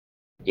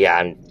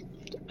Yeah,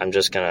 I'm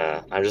just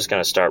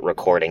gonna start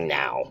recording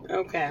now.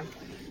 Okay.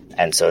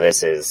 And so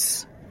this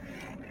is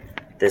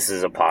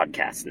a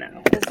podcast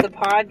now. It's the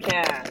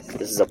podcast.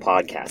 This is a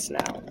podcast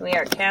now. We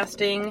are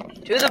casting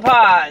to the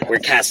pod. We're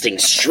casting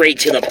straight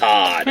to the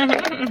pod.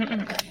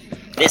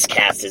 This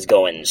cast is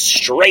going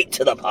straight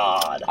to the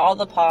pod. All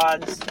the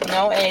pods.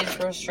 No age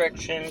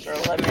restrictions or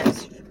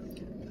limits.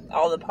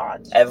 All the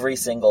pods. Every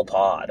single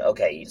pod.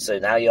 Okay, so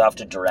now you have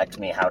to direct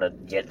me how to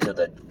get to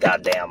the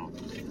goddamn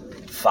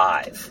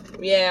 5.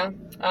 Yeah.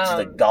 To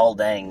the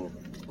Galdang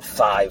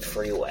 5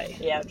 freeway.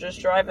 Yeah,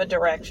 just drive a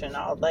direction.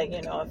 I'll let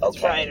you know if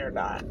it's right or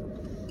not.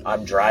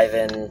 I'm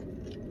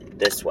driving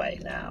this way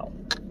now.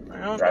 I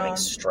don't Driving know.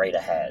 straight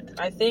ahead.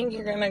 I think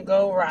you're gonna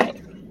go right.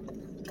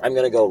 I'm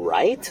gonna go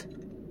right?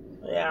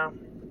 Yeah.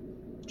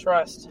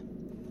 Trust.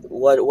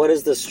 What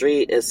is the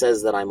street it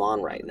says that I'm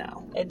on right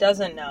now? It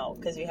doesn't know,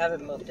 because you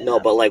haven't moved it. No,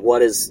 but like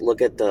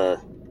look at the...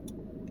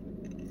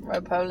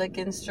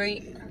 Republican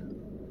Street?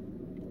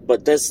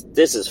 But this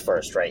is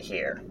first right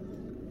here.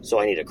 So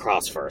I need to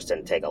cross first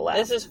and take a left.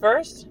 This is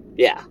first?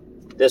 Yeah,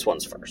 this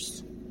one's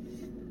first.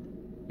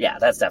 Yeah,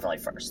 that's definitely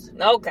first.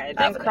 Okay,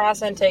 then Avenue.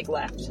 cross and take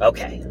left.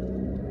 Okay.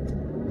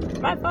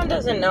 My phone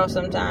doesn't know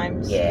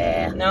sometimes.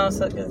 Yeah. No,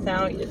 so because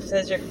now it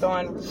says you're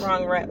going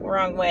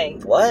wrong way.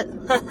 What?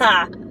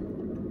 Haha.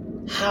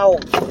 How?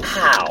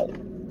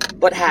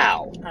 But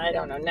how? I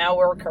don't know. Now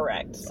we're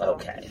correct. So.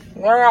 Okay.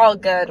 We're all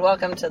good.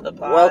 Welcome to the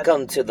pod.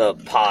 Welcome to the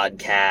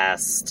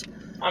podcast.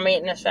 I'm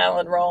eating a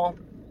salad roll.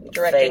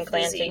 Directing Faith is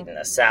Clancy. eating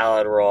a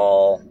salad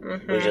roll.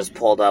 Mm-hmm. We just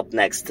pulled up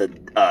next to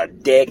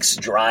Dick's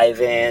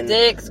Drive-In.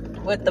 Dick's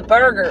with the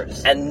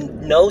burgers.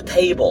 And no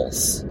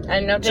tables.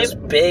 And no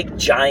Just big,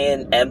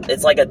 giant,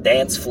 it's like a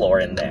dance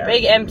floor in there.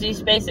 big empty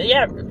spaces.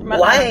 Yeah.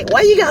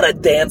 Why you got a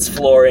dance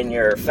floor in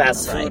your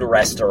fast food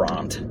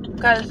restaurant?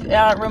 Because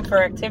room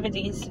for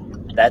activities.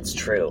 That's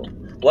true.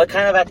 What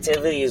kind of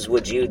activities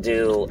would you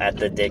do at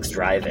the Dick's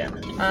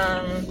Drive-In?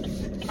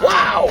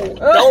 Wow!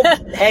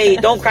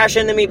 Don't crash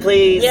into me,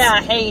 please. Yeah,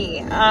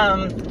 hey,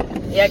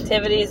 the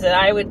activities that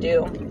I would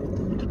do.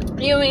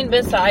 You mean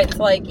besides,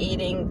 like,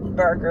 eating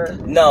burger?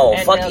 No,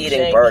 and fuck milkshake?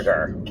 eating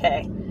burger.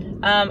 Okay.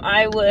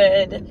 I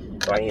would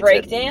Do I need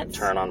break to dance.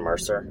 turn on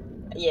Mercer?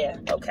 Yeah.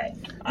 Okay.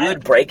 You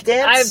would break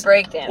dance? I would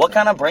break dance. What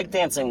kind of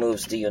breakdancing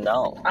moves do you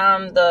know?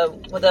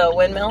 The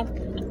windmill.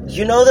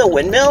 You know the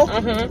windmill?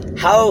 Mm-hmm.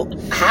 How?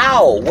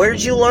 Where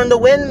did you learn the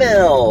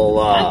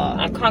windmill?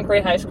 At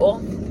Concrete High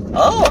School.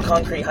 Oh,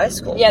 Concrete High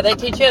School. Yeah, they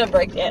teach you how to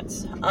break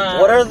dance.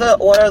 What are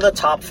the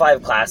top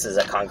 5 classes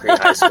at Concrete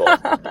High School?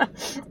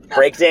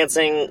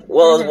 Breakdancing.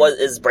 Well,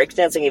 is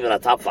breakdancing even a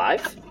top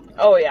 5?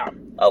 Oh yeah.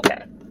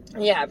 Okay.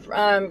 Yeah.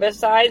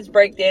 Besides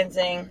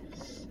breakdancing,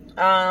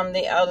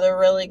 the other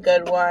really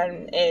good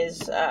one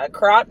is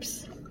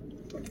crops.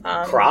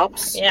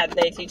 Crops? Yeah,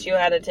 they teach you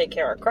how to take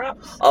care of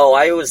crops. Oh,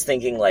 I was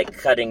thinking like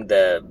cutting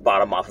the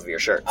bottom off of your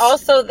shirts.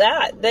 Also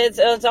that.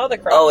 It's all the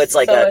crops. Oh, it's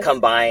like So a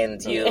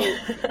combined,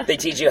 they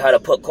teach you how to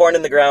put corn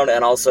in the ground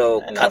and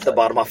also cut the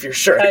bottom off your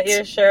shirts. Cut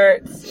your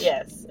shirts.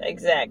 Yes,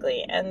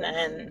 exactly. And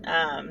then,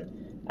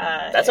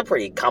 that's a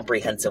pretty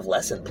comprehensive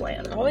lesson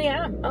plan. Oh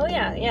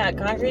yeah.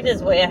 Concrete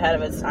is way ahead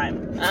of its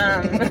time.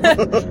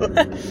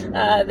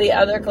 The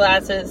other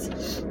classes,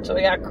 so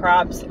we got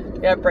crops, we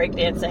got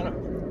breakdancing.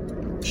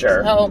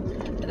 Sure. So,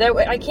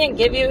 I can't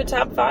give you a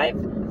top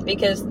 5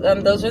 because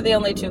those are the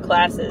only 2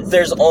 classes.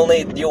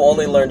 You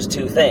only learned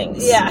 2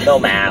 things. Yeah. No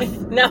math.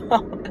 No.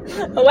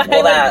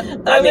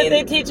 Why would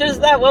they teach us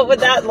that? What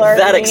would that learn?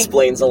 That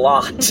explains a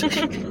lot.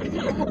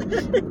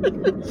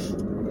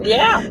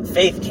 Yeah.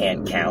 Faith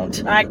can't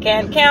count. I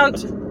can't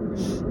count.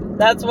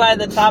 That's why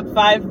the top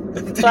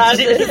 5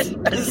 classes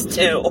is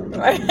 2.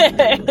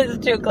 is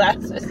 2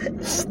 classes.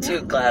 It's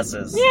 2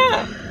 classes.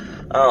 Yeah.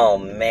 Oh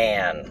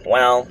man.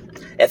 Well,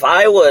 if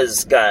I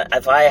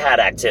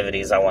had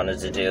activities I wanted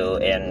to do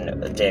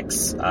in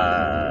Dick's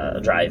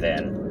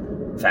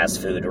Drive-In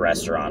fast food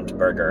restaurant,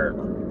 hamburger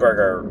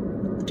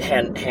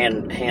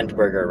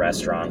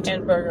restaurant.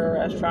 Hamburger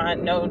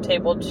restaurant, no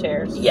table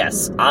chairs.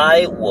 Yes,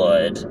 I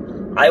would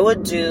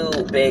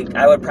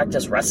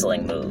practice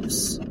wrestling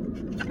moves.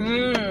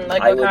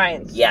 Like what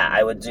kinds? Yeah,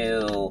 I would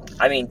do,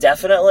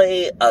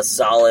 definitely a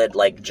solid,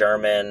 like,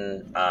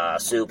 German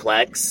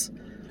suplex.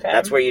 Okay.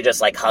 That's where you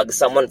just, like, hug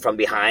someone from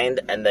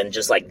behind and then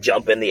just, like,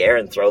 jump in the air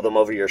and throw them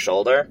over your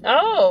shoulder.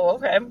 Oh,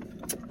 okay.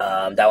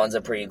 That one's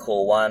a pretty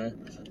cool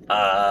one.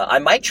 I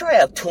might try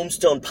a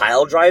tombstone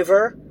pile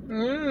driver.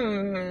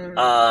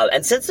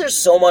 And since there's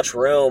so much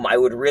room, I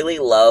would really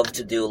love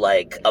to do,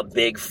 like, a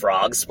big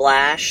frog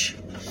splash,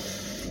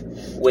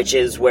 which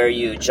is where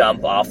you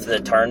jump off the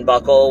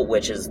turnbuckle,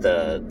 which is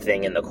the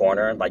thing in the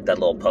corner, like that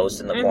little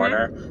post in the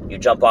corner. You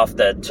jump off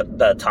the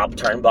top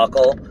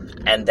turnbuckle,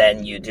 and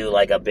then you do,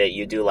 like,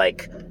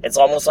 it's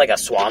almost like a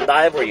swan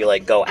dive where you,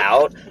 like, go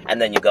out, and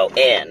then you go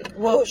in.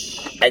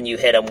 Whoosh. And you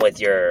hit them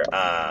with your,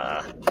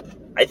 I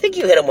think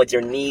you hit them with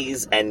your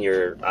knees and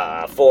your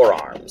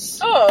forearms.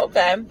 Oh,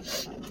 okay.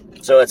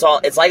 So it's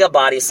like a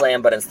body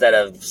slam, but instead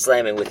of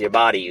slamming with your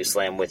body, you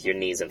slam with your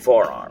knees and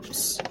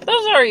forearms.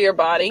 Those are your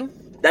body.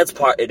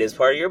 It is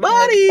part of your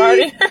body. Part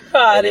of your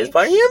body. It is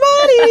part of your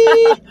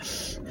body.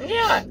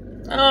 Yeah.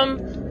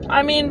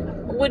 I mean,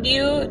 would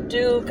you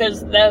do,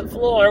 because the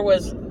floor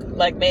was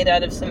like made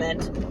out of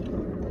cement,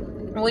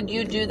 would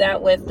you do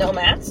that with no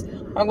mats?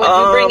 Or would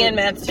you bring in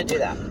mats to do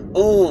that?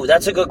 Ooh,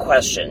 that's a good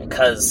question,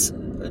 because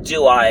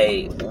do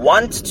I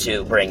want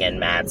to bring in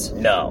mats?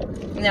 No.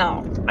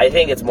 No. I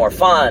think it's more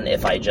fun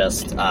if I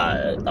just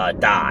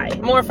die.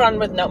 More fun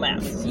with no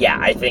mats. Yeah,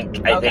 I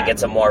think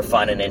it's a more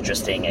fun and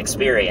interesting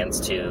experience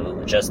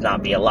to just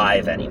not be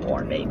alive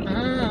anymore, maybe.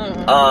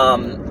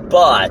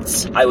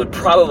 But I would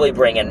probably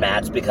bring in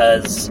mats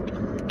because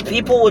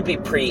people would be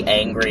pretty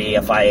angry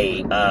if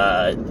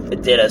I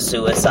did a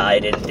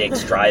suicide in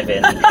Dick's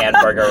Drive-In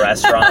hamburger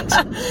restaurant.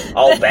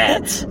 I'll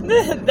bet.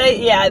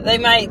 They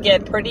might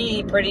get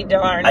pretty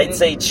darn. I'd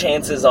say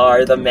chances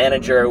are the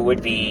manager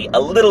would be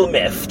a little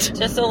miffed.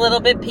 Just a little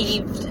bit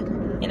peeved.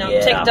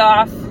 Ticked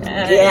off,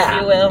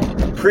 if you will.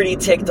 Pretty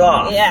ticked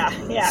off.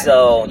 Yeah.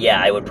 So,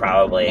 yeah, I would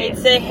probably... He'd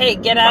say, hey,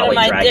 get out of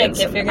my dick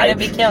if you're going to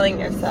be killing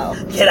yourself.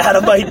 Get out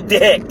of my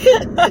dick!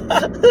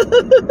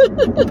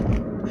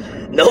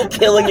 No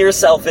killing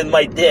yourself in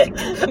my dick.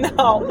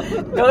 No,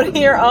 go to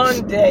your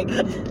own dick.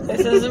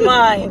 This is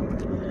mine.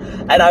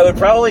 And I would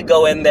probably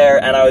go in there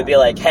and I would be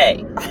like,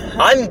 hey,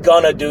 I'm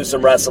gonna do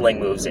some wrestling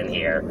moves in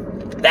here.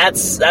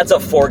 That's a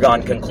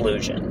foregone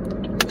conclusion.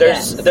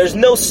 There's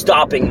no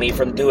stopping me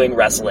from doing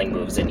wrestling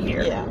moves in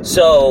here. Yeah.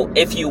 So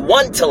if you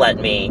want to let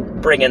me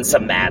bring in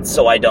some mats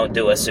so I don't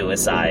do a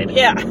suicide,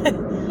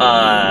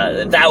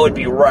 that would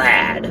be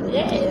rad.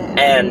 Yeah.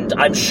 And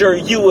I'm sure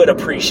you would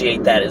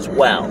appreciate that as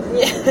well.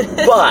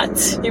 Yeah.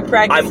 But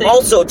I'm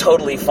also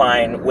totally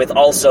fine with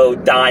also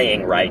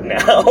dying right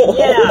now.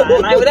 Yeah,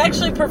 and I would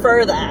actually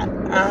prefer that.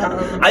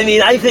 I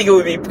mean, I think it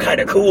would be kind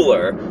of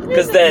cooler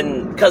because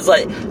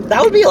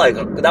that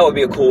would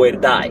be a cool way to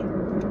die.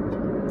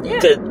 Yeah.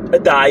 To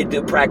die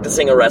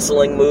practicing a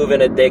wrestling move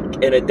in a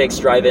Dick's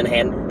Drive-In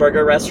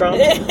hamburger restaurant.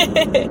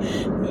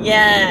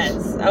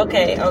 Yes.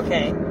 Okay.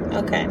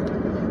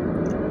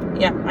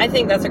 Yeah, I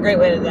think that's a great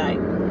way to die.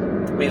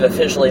 We've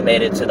officially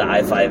made it to the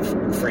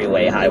I-5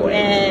 freeway highway.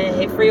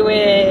 Yay,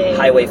 freeway.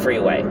 Highway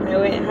freeway.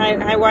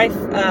 High wife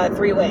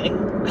three-way.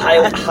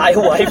 High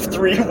wife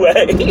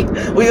three-way.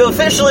 We've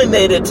officially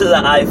made it to the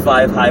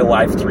I-5 high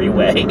wife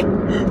three-way.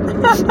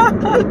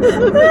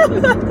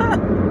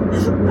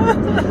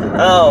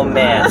 Oh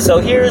man, so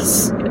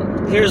here's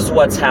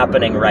what's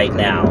happening right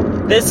now.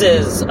 This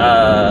is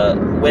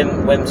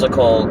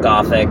Whimsical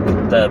Gothic,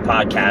 the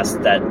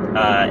podcast that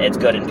it's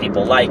good and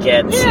people like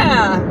it.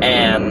 Yeah.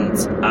 And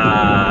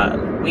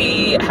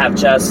we have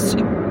just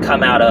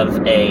come out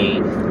of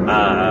a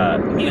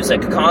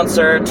music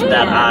concert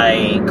that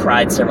I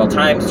cried several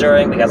times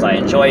during because I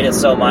enjoyed it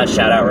so much.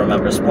 Shout out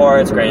Remember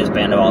Sports, greatest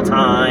band of all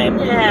time.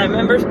 Yeah,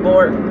 Remember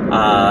Sport.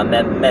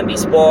 Memby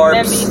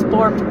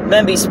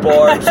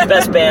Sports,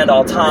 best band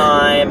all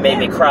time. Made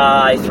me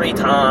cry 3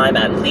 times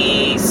at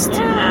least.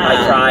 Yeah.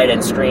 I cried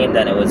and screamed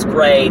and it was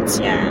great.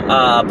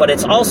 Yeah. But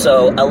it's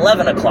also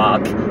 11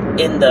 o'clock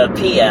in the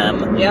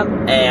PM. Yep.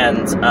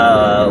 And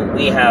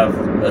we have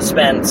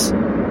spent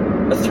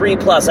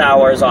 3+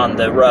 hours on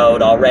the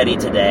road already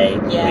today.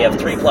 Yes. We have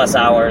 3+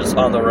 hours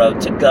on the road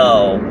to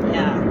go.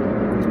 Yeah.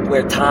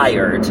 We're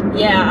tired.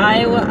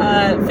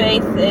 Yeah,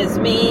 Faith is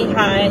me.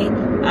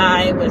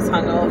 I was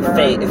hungover.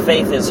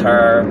 Faith is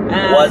her.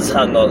 Was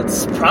hungover.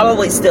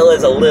 Probably still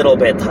is a little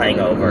bit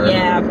hungover.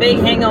 Yeah, big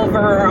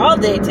hangover all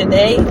day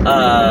today.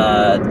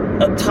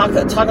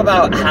 Talk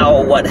about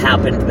what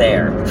happened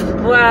there.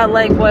 Well,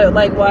 why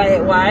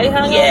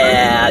hungover?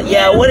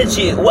 Yeah. What did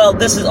you? Well,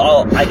 this is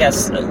all. I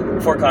guess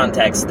for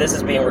context, this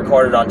is being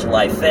recorded on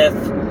July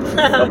 5th.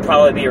 It'll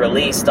probably be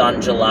released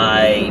on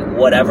July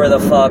whatever the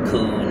fuck.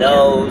 Who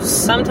knows?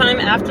 Sometime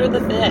after the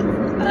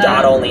 5th.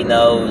 God only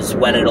knows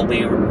when it'll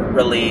be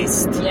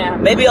released. Yeah.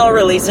 Maybe I'll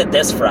release it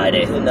this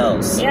Friday. Who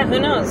knows? Yeah, who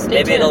knows?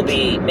 Maybe it'll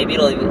be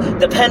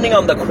depending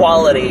on the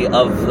quality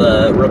of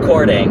the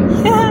recording.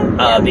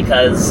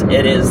 Because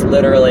it is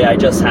literally I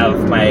just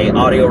have my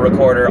audio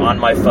recorder on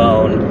my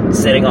phone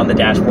sitting on the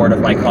dashboard of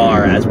my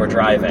car as we're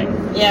driving.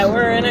 Yeah,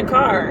 we're in a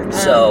car.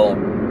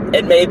 So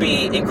it may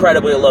be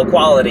incredibly low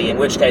quality, in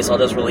which case I'll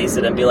just release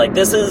it and be like,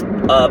 this is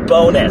a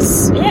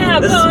bonus. Yeah,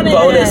 this is a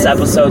bonus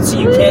episode, so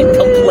you can't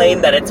complain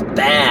that it's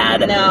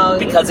bad. No.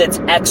 Because it's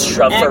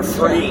extra for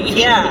free.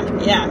 Yeah.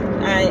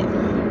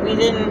 We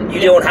didn't... You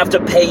don't have to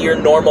pay your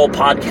normal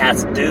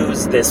podcast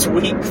dues this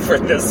week for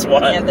this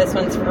one. Yeah, this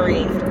one's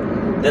free.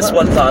 This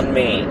one's on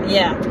me.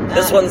 Yeah.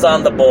 This one's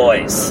on the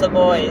boys. On the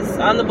boys.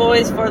 On the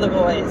boys for the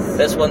boys.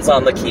 This one's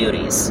on the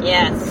cuties.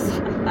 Yes.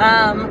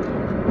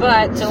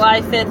 But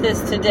July 5th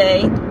is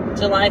today.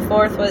 July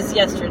 4th was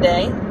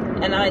yesterday.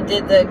 And I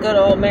did the good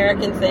old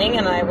American thing,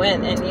 and I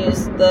went and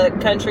used the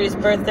country's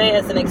birthday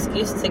as an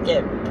excuse to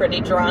get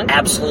pretty drunk.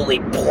 Absolutely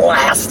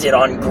blasted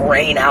on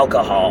grain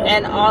alcohol.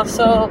 And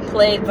also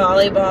played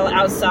volleyball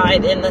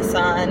outside in the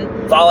sun.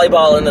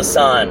 Volleyball in the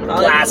sun.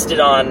 Blasted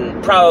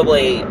on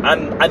probably,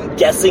 I'm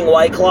guessing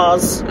White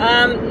Claws?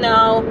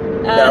 No.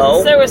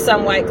 No. There was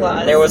some White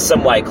Claws. There was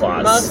some White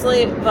Claws.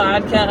 Mostly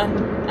vodka,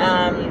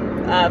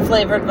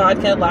 flavored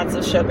vodka, lots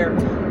of sugar.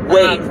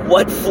 Wait,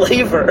 what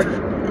flavor?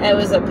 It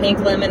was a pink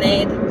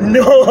lemonade.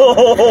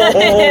 No!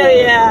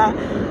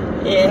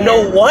 Yeah.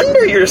 No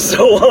wonder you're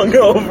so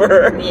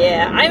hungover.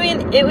 Yeah. I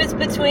mean, it was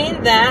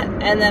between that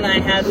and then I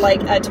had,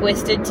 like, a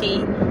Twisted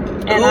Tea.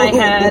 And I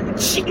had...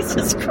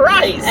 Jesus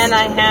Christ! And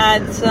I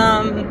had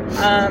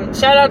some...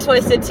 shout out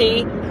Twisted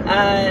Tea,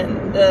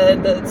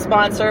 the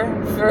sponsor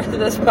for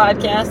this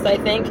podcast, I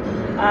think.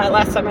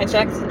 Last time I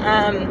checked.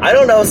 I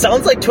don't know.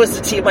 Sounds like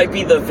Twisted Tea might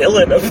be the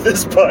villain of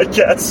this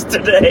podcast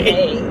today.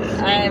 Hey,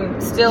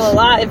 I'm still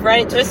alive,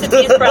 right? Twisted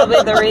Tea is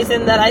probably the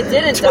reason that I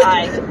didn't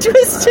die.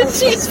 Twisted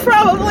Tea's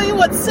probably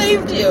what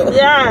saved you.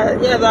 Yeah,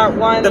 that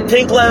one. The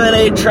pink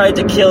lemonade tried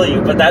to kill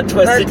you, but that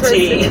Twisted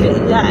Tea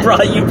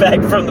brought you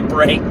back from the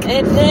brink.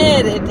 It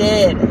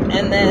did.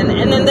 And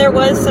then there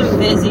was some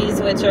fizzies,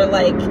 which are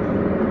like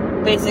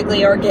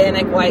basically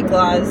organic White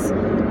Claws.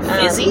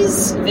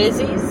 Fizzies?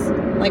 Fizzies.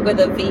 Like with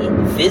a V.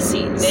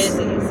 Fizzies.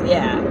 Fizzies,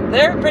 yeah.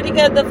 They're pretty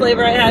good. The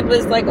flavor I had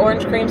was like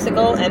orange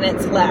creamsicle, and it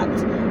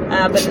slapped.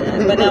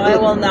 But now I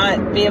will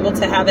not be able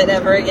to have it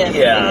ever again.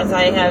 Yeah. Because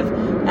I have...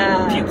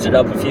 puked it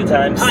up a few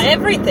times?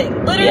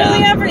 Everything.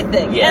 Literally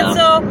everything. Yeah. And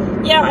so,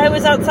 I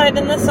was outside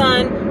in the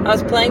sun. I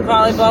was playing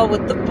volleyball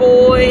with the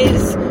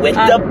boys. With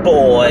the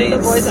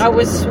boys. I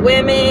was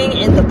swimming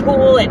in the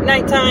pool at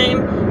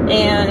nighttime.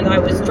 And I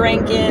was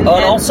drinking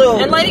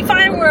and lighting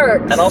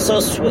fireworks. And also,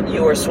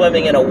 you were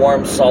swimming in a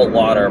warm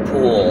saltwater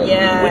pool,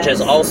 which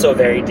is also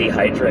very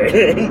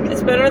dehydrating.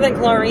 It's better than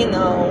chlorine,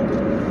 though.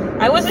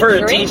 I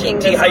wasn't drinking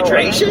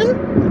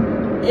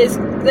dehydration. Is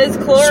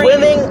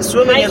chlorine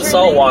swimming in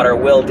salt water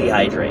will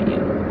dehydrate you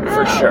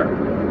for sure?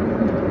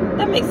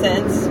 That makes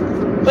sense.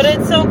 But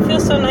it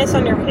feels so nice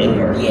on your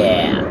hair.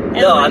 Yeah.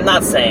 No, I'm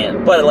not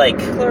saying, but like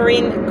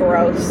chlorine,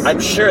 gross. I'm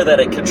sure that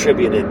it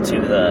contributed to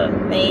the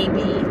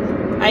maybe.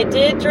 I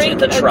did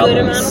drink a good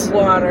amount of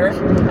water.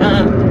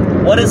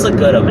 What is a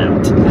good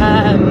amount?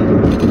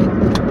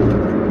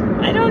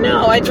 I don't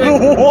know. I drink...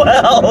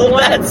 Well,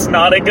 that's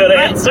not a good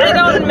answer. I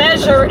don't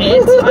measure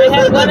it. I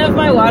had one of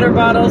my water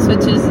bottles,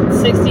 which is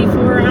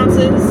 64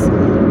 ounces,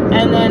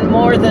 and then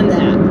more than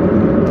that.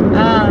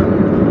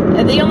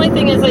 And the only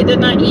thing is I did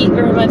not eat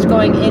very much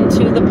going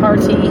into the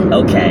party.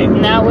 Okay.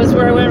 And that was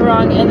where I went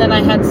wrong. And then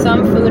I had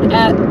some food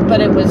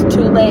but it was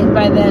too late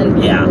by then.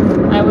 Yeah.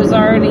 I was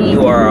already... You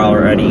were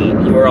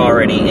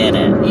already in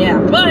it. Yeah,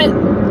 but...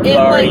 You were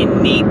already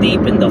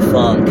knee-deep in the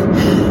funk.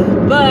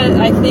 But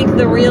I think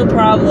the real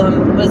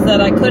problem was that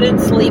I couldn't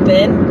sleep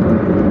in.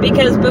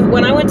 Because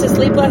when I went to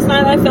sleep last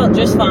night, I felt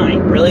just fine.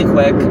 Really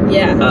quick.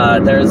 Yeah.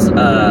 There's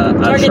a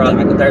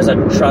truck. There's a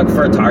truck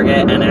for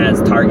Target, and it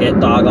has Target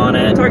dog on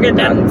it. Target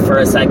dog. And for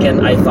a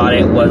second, I thought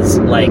it was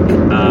like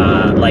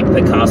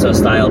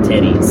Picasso-style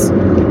titties.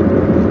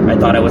 I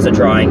thought it was a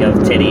drawing of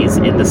titties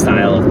in the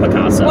style of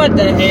Picasso. What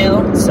the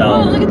hell?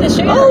 So, look at the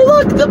sheriff. Oh,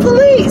 look, the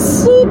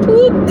police! Whoop,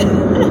 whoop.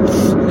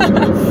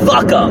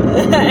 Fuck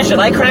them. Should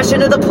I crash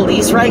into the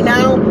police right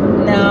now?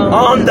 No.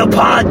 On the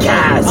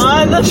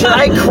podcast. Should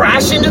I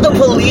crash into the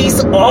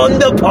police on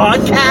the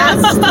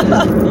podcast?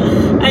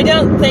 I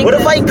don't think. What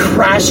if I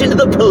crash into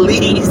the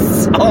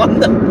police on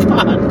the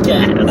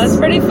podcast? That's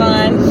pretty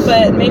fun,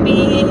 but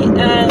maybe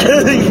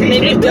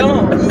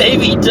don't.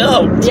 Maybe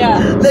don't.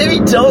 Yeah. Maybe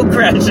don't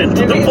crash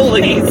into the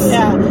police.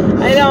 Yeah.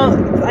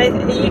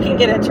 You can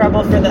get in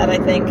trouble for that, I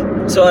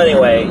think. So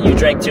anyway, you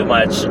drank too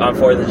much on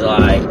 4th of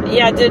July.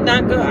 Yeah, I did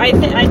not go. I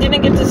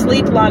didn't get to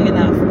sleep long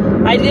enough.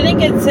 I didn't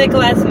get sick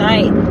last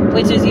night,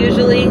 which is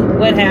usually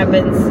what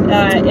happens.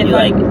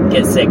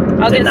 Get sick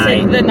I'll get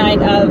sick the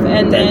night of,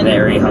 and then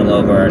very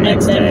hungover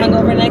next day.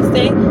 Hungover next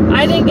day.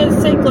 I didn't get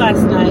sick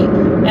last night,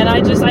 and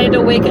I had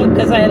to wake up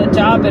because I had a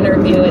job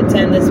interview at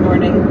 10 this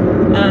morning.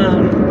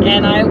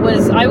 And I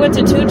went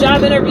to 2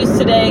 job interviews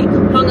today,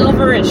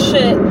 hungover as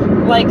shit,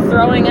 like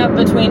throwing up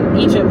between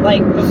each of,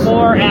 like,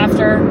 before,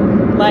 after.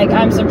 Like,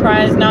 I'm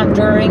surprised not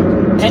during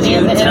any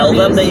of the interviews. Did you tell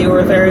them that you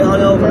were very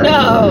hungover?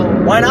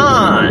 No. Why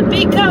not?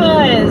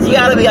 Because... You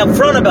gotta be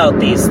upfront about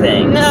these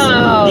things.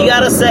 No. You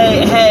gotta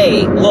say,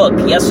 hey, look,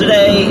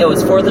 yesterday it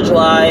was 4th of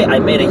July, I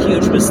made a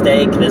huge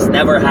mistake, this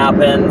never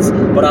happens,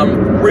 but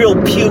I'm real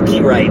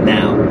pukey right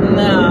now.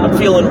 No. I'm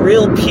feeling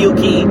real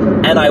pukey,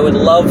 and I would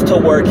love to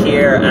work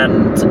here,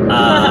 and,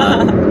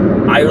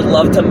 I would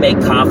love to make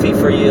coffee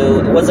for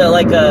you. Was it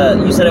like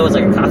you said it was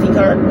like a coffee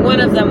cart? One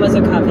of them was a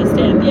coffee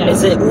stand, yeah.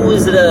 Was it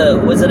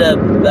a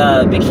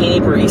bikini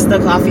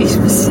barista coffee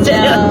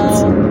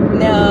stand?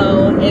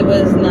 No, it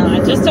was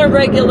not. Just a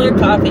regular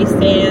coffee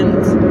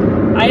stand.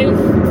 I've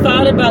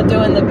thought about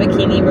doing the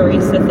bikini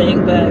barista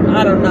thing, but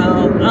I don't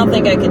know. I don't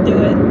think I could do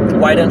it.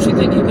 Why don't you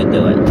think you could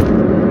do it?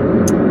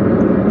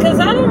 Because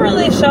I don't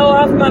really show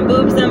off my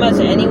boobs that much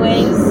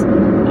anyways.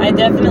 I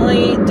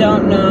definitely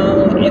don't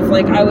know if,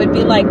 like, I would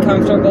be, like,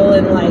 comfortable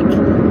and, like,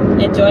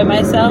 enjoy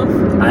myself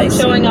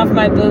showing off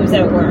my boobs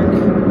at work.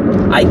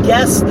 I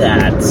guess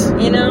that,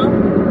 you know,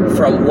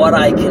 from what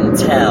I can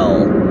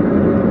tell,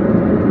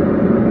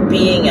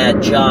 being at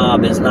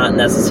job is not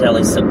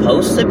necessarily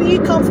supposed to be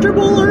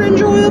comfortable or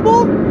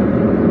enjoyable.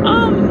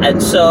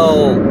 And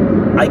so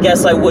I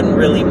guess I wouldn't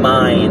really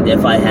mind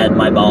if I had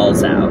my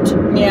balls out.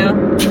 Yeah.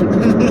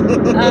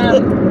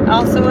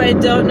 Also, I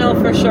don't know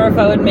for sure if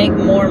I would make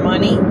more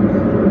money.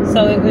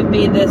 So it would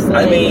be this,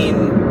 like... I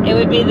mean... It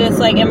would be this,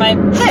 like, am I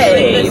doing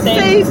Hey, the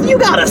same... Faith, you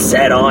got a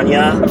set on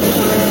ya.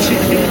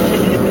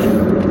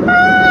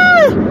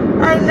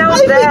 I know I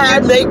think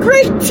you'd make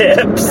great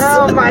tips.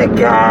 Oh, my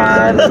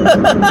God.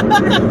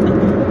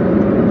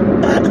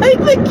 I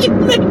think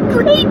you'd make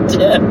great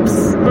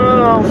tips.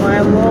 Oh,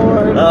 my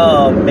Lord.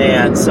 Oh,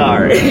 man,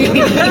 sorry.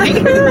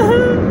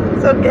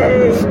 It's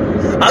okay.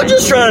 I'm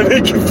just trying to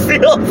make you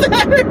feel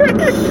better.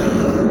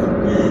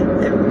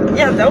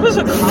 Yeah, that was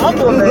a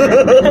compliment.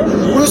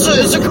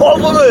 It's a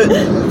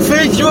compliment.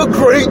 Faith, you're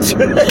great.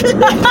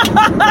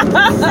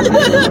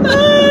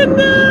 Oh,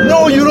 no.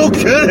 No, you don't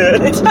get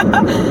it.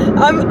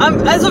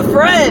 I'm as a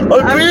friend.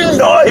 I'm being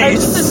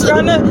nice.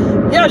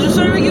 I'm just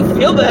trying to make you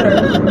feel better.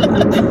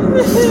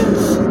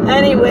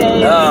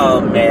 Anyway.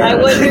 Oh, man.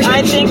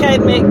 I think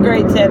I'd make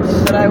great tips,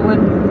 but I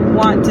would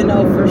want to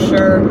know for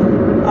sure.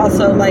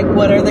 Also, like,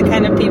 what are the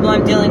kind of people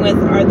I'm dealing with?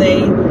 Are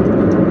they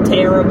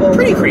terrible?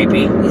 Pretty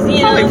creepy.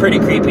 Yeah. Probably pretty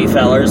creepy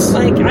fellers.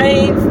 Like,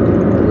 I've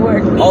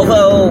worked...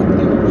 Although,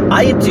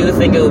 I do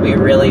think it would be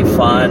really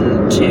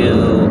fun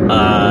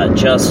to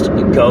just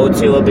go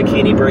to a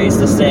bikini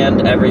barista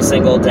stand every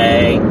single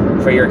day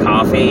for your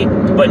coffee,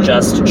 but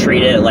just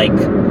treat it like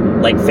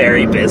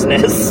very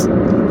business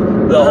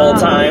the whole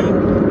time.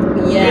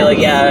 Yeah. Be like,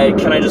 yeah,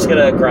 can I just get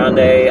a grande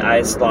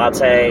iced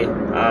latte?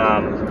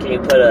 Can you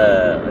put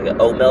a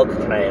oat milk?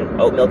 Can I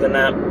oat milk in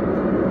that?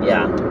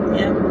 Yeah.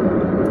 Yeah.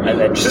 And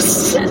then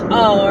just...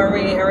 Oh, are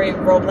we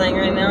role playing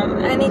right now?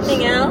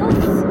 Anything else?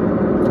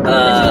 Would you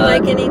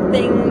like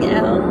anything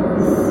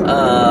else?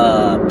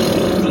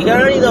 You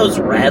got any of those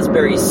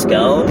raspberry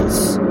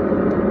scones?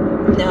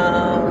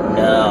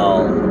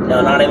 No,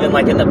 not even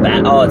like in the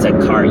back. Oh, it's a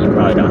car. You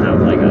probably don't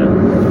have like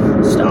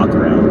a stock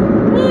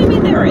room. Well, I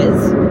mean, there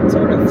is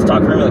sort of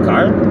stock room in the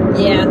car.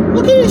 Yeah.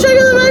 Well, can you check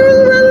out the back where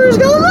the raspberry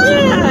scones are?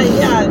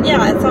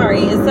 Yeah.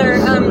 Sorry. Is there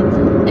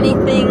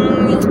anything?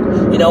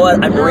 You know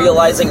what? I'm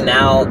realizing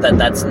now that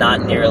that's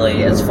not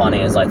nearly as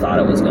funny as I thought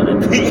it was going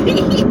to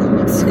be.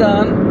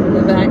 Scum in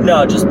the back?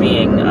 No, just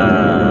being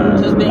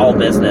all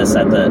business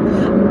at the...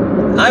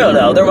 I don't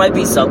know. There might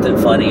be something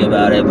funny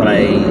about it, but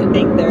I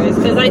think there is.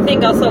 Because I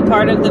think also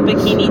part of the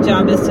bikini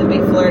job is to be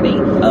flirty.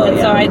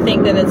 So I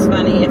think that it's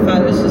funny if I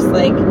was just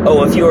like...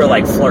 Oh, if you were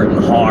like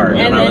flirting hard.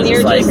 And then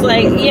you're just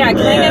like, yeah,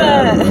 can I get a...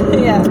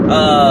 Yeah.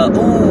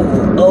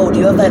 Do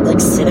you have that like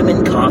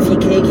cinnamon coffee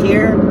cake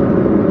here?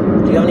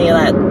 Do you have any of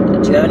that?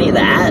 Do you have any of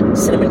that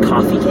cinnamon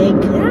coffee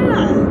cake?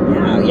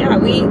 Yeah,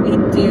 we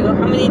do.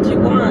 How many did you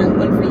want?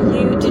 One for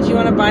you? Did you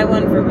want to buy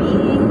one for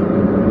me?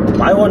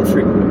 Buy one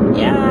for...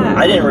 Yeah.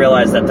 I didn't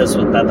realize that that's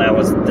what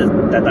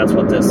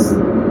this...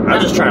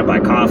 I'm just trying to buy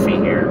coffee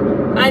here.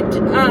 Yeah.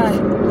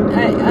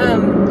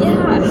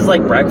 This is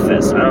like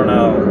breakfast. I don't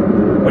know.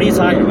 What are you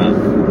talking about?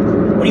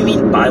 What do you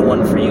mean buy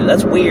one for you?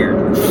 That's weird.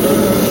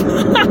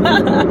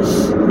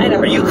 I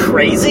don't Are you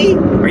crazy?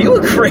 Are you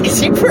a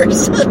crazy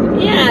person?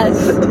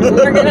 Yes.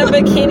 We're gonna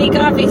bikini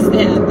coffee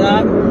stand,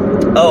 dog.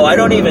 Oh, I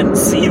don't even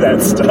see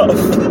that stuff.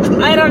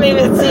 I don't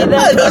even see that.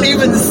 I don't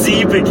even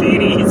see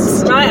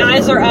bikinis. My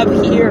eyes are up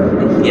here.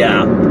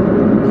 Yeah.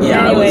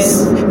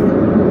 Anyways.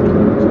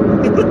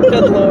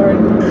 Good Lord.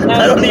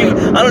 I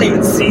don't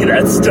even see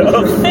that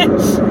stuff.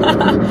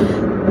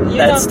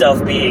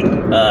 Stuff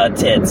being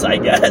tits, I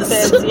guess.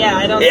 Tits, yeah,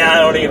 I don't. Yeah,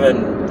 I don't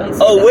even.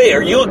 Don't wait,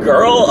 are you a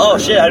girl? Oh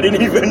shit, I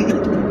didn't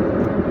even.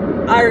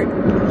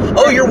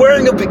 You're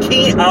wearing a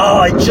bikini. Oh,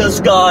 I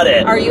just got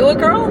it. Are you a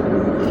girl?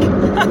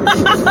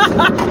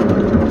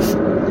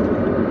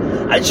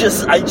 I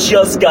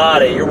just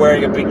got it. You're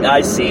wearing a bikini.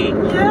 I see.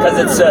 Because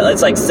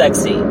it's like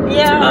sexy.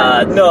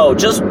 Yeah. No,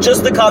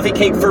 just the coffee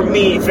cake for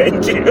me,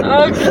 thank you.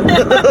 Okay.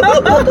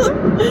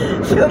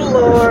 Good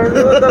Lord,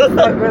 what the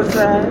fuck was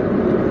that?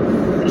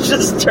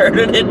 Just turn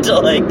it into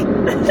like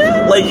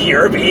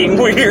you're being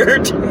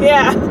weird.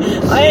 Yeah.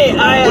 What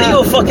are you,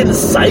 a fucking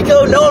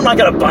psycho? No, I'm not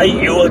gonna buy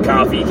you a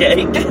coffee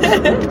cake.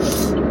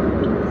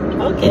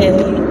 Okay.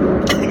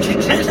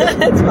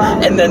 That's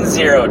fine. And then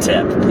 0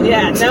 tip.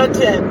 Yeah, no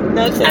tip.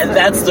 And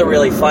that's the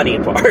really funny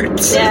part.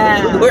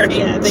 Yeah.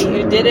 That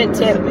you didn't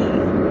tip me.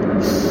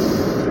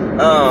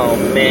 Oh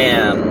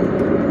man.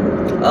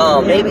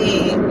 Oh,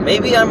 yeah.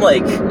 Maybe I'm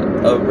like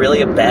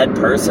a bad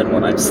person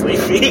when I'm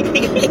sleepy.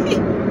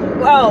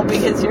 Well,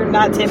 because you're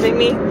not tipping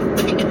me?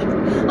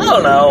 I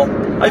don't know.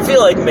 I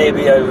feel like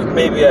maybe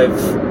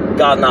I've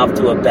gotten off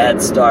to a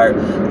bad start.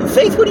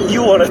 Faith, what do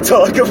you want to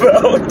talk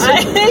about?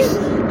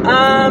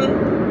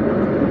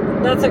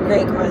 That's a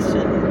great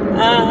question.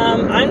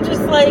 I'm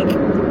just like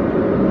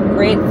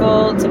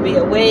grateful to be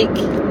awake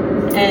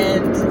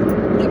and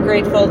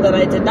grateful that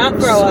I did not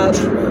throw up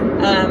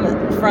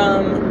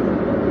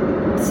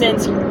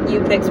since you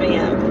picked me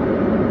up.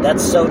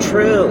 That's so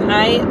true.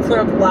 I threw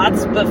up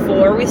lots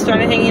before we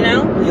started hanging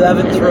out. You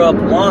haven't threw up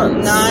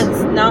once.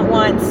 Not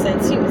once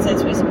since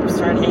we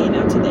started hanging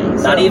out today.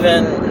 So. Not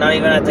even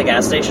at the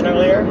gas station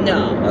earlier?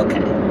 No. Okay.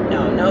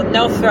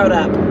 No throat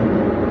up.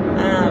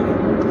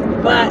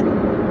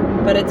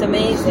 But it's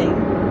amazing.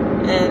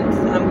 And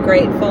I'm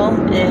grateful.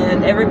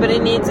 And everybody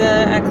needs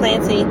a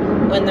Clancy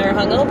when they're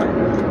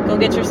hungover. Go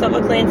get yourself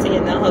a Clancy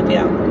and they'll help you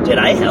out. Did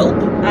I help?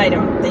 I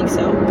don't think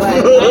so.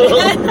 But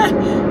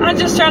I'm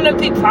just trying to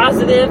be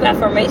positive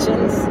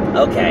affirmations.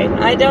 Okay.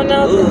 I don't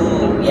know.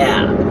 Ooh,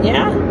 yeah.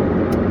 Yeah?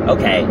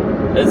 Okay.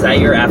 Is that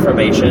your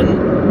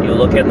affirmation? You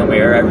look in the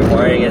mirror every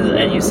morning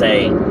and you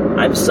say,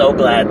 I'm so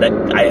glad that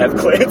I have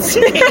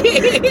Clancy.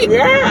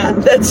 Yeah.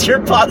 That's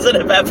your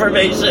positive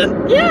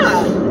affirmation.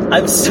 Yeah.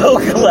 I'm so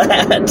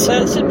glad.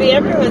 That should be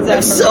everyone's affirmation.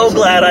 I'm so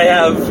glad I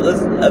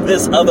have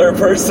this other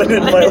person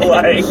in my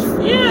life.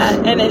 Yeah,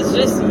 and it's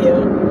just you.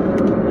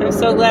 I'm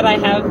so glad I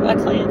have a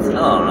Clancy.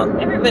 Aw.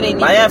 Everybody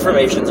needs my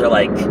affirmations are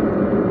like,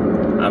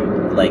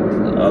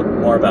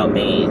 more about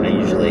me. I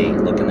usually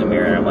look in the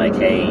mirror and I'm like,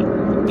 hey,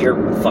 you're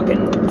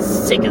fucking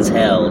sick as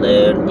hell,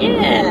 dude.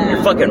 Yeah.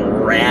 You're fucking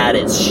rad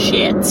as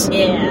shit.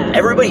 Yeah.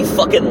 Everybody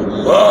fucking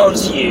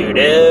loves you,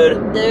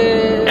 dude.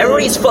 Dude.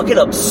 Everybody's fucking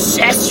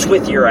obsessed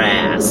with your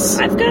ass.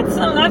 I've got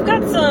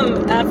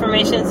some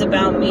affirmations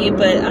about me,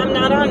 but I'm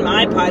not on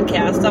my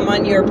podcast. I'm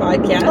on your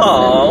podcast.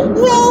 Oh,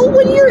 well,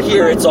 when you're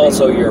here, it's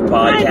also your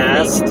I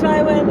podcast. figured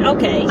I would.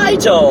 Okay. I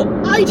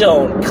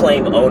don't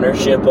claim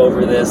ownership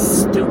over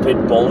this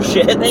stupid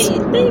bullshit.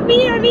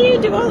 You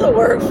do all the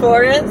work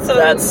for it, so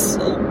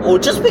Well,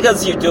 just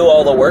because you do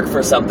all the work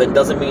for something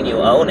doesn't mean you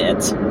own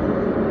it.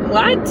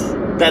 what?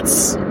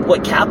 That's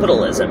what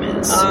capitalism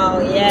is. Oh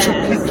yes,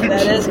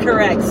 that is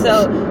correct.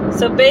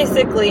 So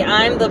basically,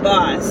 I'm the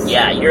boss.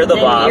 Yeah, you're the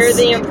and boss. You're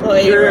the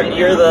employee.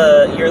 You're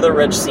the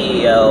rich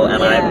CEO,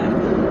 and Yeah.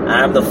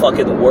 I'm the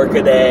fucking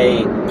workaday.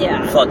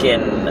 Yeah.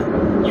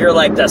 Fucking, you're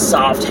like the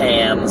soft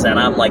hands, and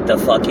I'm like the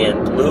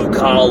fucking blue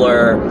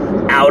collar,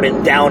 out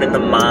and down in the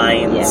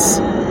mines, Yes.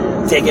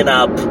 digging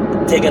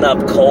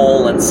up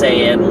coal and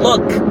saying,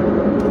 look,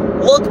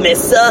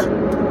 mister,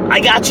 I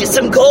got you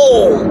some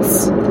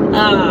coals.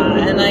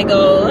 And I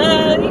go,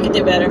 you could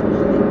do better.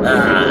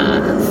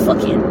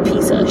 Fucking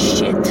piece of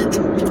shit.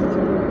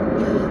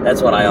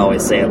 That's what I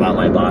always say about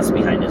my boss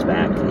behind his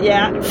back.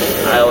 Yeah.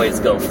 I always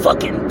go,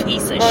 fucking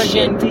piece of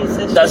shit. Piece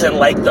of Doesn't shit.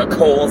 like the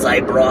coals I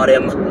brought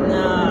him.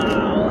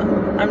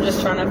 No. I'm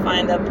just trying to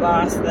find a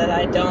boss that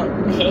I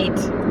don't hate.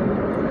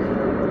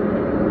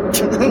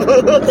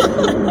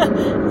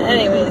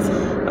 Anyways.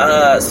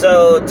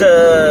 So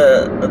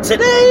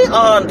today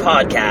on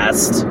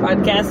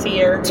podcast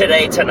here.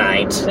 today,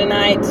 tonight,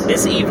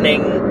 this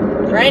evening,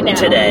 right now,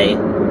 today,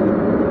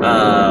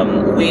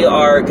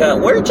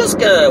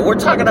 we're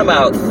talking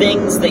about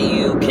things that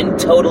you can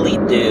totally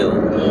do.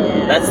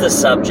 Yeah. That's the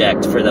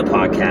subject for the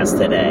podcast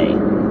today.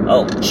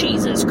 Oh,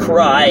 Jesus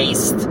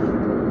Christ.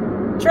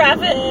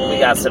 Traffic.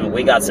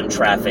 We got some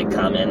traffic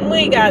coming.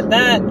 We got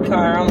that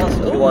car almost.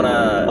 Ooh, You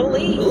wanna...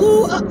 police.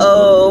 Ooh,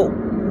 uh-oh.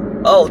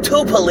 Oh,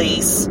 two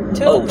police.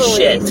 Police.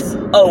 Shit.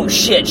 Oh,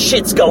 shit.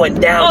 Shit's going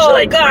down. Oh, Should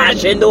I God.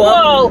 crash into him?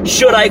 Whoa.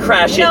 Should I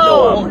crash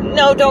into him?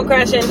 No, don't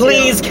crash into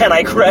Please, him. can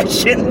I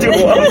crash into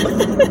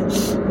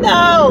him?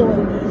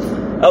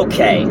 No.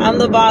 Okay. I'm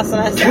the boss and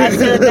I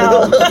said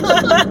no.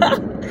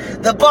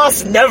 The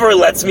boss never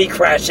lets me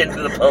crash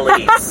into the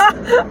police.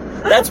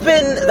 That's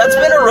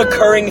been a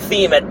recurring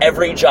theme at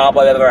every job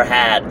I've ever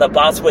had. The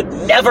boss would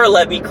never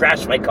let me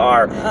crash my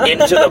car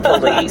into the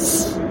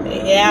police.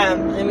 Yeah,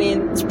 I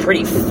mean, It's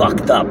pretty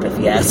fucked up, if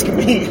you ask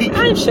me.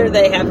 I'm sure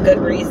they have good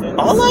reasons.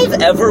 All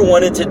I've ever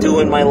wanted to do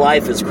in my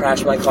life is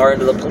crash my car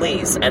into the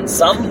police, and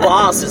some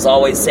boss is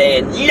always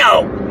saying,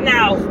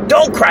 no,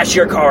 don't crash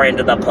your car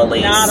into the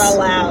police. Not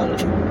allowed.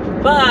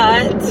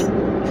 But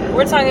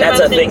we're talking That's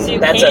about a things thing. you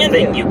That's can a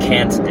thing do. you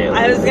can't do.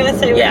 I was gonna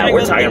say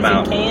we're talking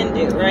about things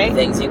you can do, right?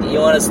 things you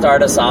want to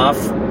start us off.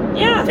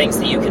 Yeah. Things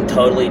that you can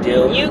totally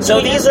do. So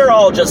can. these are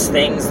all just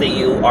things that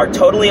you are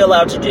totally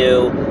allowed to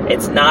do.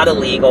 It's not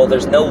illegal.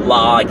 There's no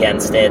law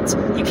against it.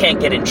 You can't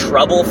get in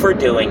trouble for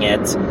doing it.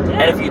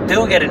 Yeah. And if you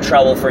do get in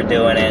trouble for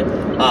doing it,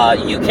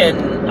 you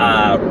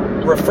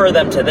can refer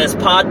them to this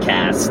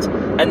podcast,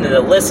 and then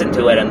they'll listen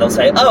to it, and they'll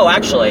say, oh,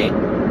 actually,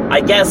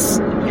 I guess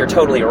you're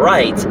totally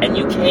right, and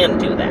you can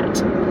do that.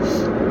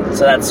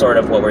 So that's sort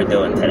of what we're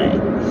doing today.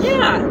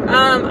 Yeah,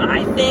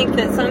 I think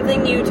that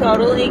something you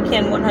totally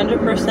can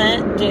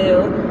 100%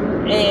 do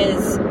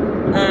is,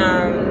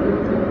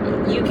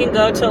 you can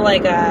go to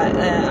like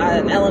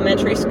an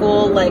elementary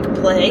school like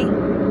play,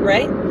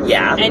 right?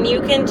 Yeah. And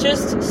you can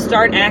just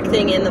start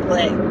acting in the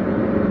play.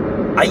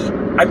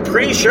 I'm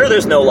pretty sure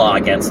there's no law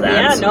against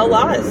that. Yeah, no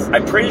laws.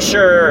 I'm pretty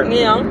sure.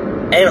 You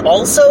know? And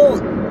also,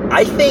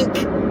 I think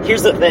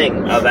Here's the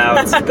thing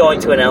about going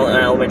to an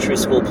elementary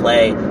school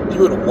play. You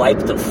would wipe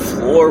the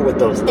floor with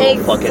those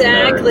little fucking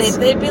nerds. Exactly.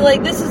 They'd be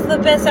like, this is the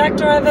best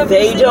actor I've ever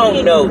They seen.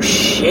 don't know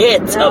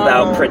shit No.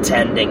 about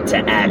pretending to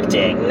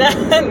acting.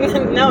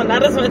 No,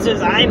 not as much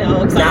as I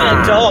know, because I'm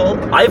an adult.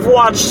 I've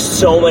watched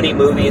so many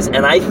movies,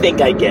 and I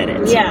think I get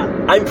it. Yeah.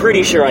 I'm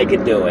pretty sure I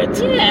could do it.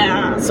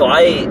 Yeah. So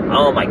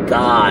oh my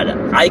god,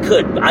 I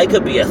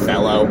could be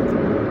Othello.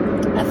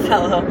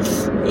 Othello.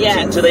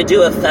 Yes. Do they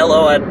do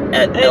Othello at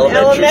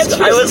elementary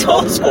school? I was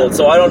homeschooled,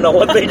 so I don't know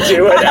what they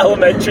do at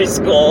elementary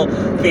school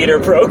theater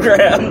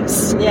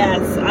programs.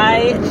 Yes.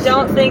 I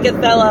don't think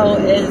Othello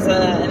is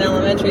an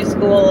elementary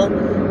school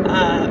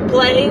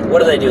play. What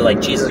do they do, like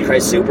Jesus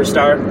Christ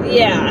Superstar?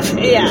 Yeah.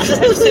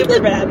 It's super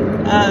bad.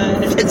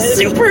 It's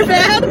super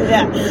bad?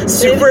 Yeah.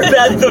 Super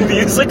bad the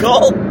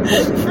musical?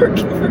 for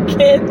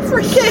kids.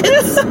 For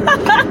kids?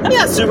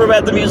 Yeah, Super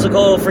bad the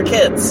musical for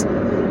kids.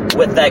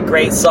 With that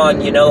great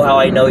song, You Know How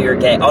I Know You're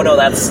Gay. Oh no,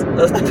 that's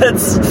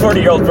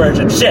 40-year-old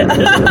virgin shit. What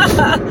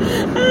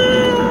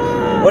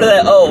are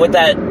that? Oh, with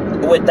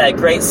that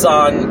great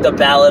song, The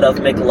Ballad of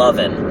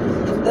McLovin.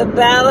 The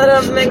Ballad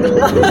of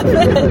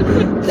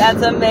McLovin.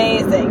 That's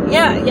amazing.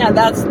 Yeah,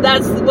 that's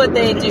what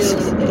they do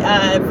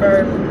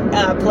for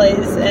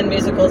plays and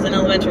musicals in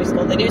elementary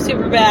school. They do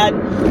super bad.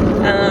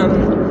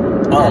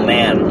 Oh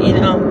man. You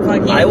know,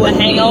 fucking The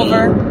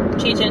Hangover.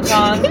 Cheech and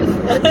Chong.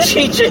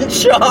 Cheech and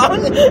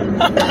Chong.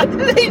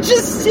 They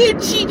just did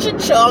Cheech and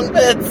Chong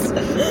bits.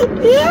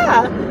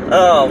 Yeah.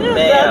 Oh yeah,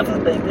 man. That's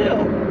what they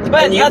do.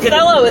 But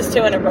Othello is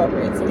too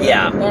inappropriate. So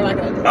yeah. They're not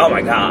gonna do Oh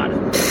my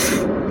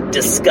god.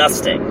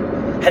 Disgusting.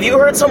 Have you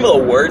heard some of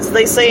the words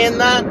they say in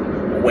that?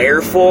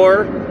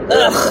 Wherefore?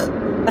 Ugh.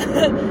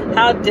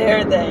 How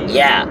dare they?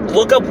 Yeah.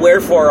 Look up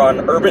wherefore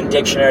on Urban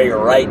Dictionary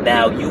right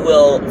now. You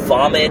will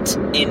vomit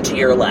into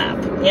your lap.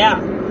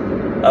 Yeah.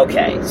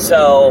 Okay,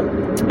 so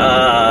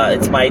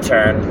it's my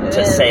turn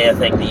to say a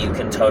thing that you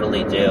can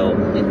totally do.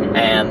 Mm-hmm.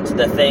 And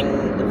the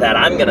thing that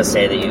I'm going to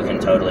say that you can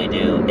totally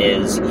do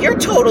is you're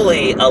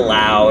totally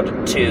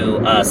allowed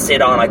to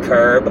sit on a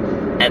curb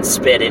and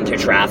spit into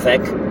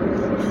traffic.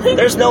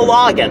 There's no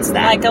law against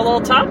that. Like a little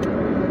top?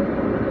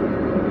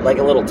 Like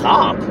a little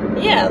top?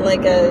 Yeah,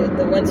 like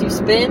the ones you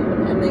spin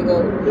and they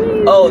go...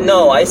 Oh,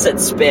 no, I said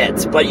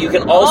spit, but you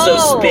can also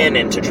spin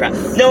into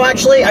traffic. No,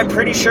 actually, I'm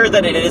pretty sure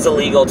that it is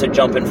illegal to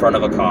jump in front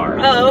of a car.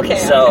 Oh, okay.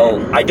 So,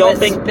 okay. I don't but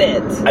think...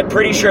 spit. I'm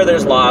pretty sure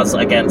there's laws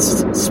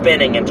against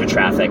spinning into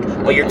traffic,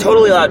 but you're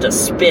totally allowed to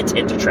spit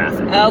into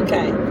traffic.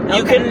 Okay.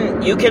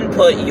 You can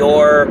put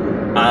your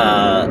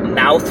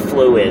mouth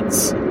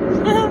fluids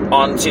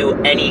onto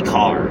any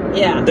car.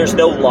 Yeah. There's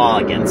no law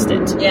against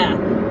it. Yeah.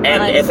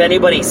 And if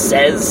anybody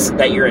says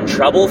that you're in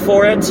trouble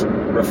for it,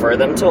 refer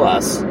them to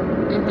us,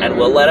 and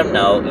we'll let them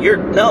know.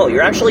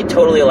 You're actually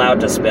totally allowed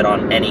to spit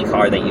on any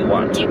car that you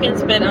want. You can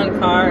spit on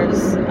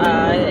cars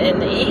in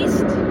the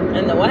east,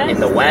 in the west. In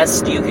the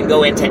west, you can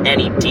go into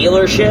any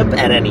dealership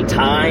at any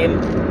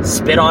time,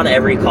 spit on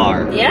every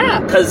car.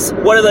 Yeah. Because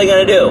what are they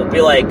going to do?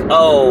 Be like,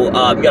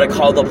 I'm going to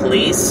call the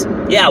police?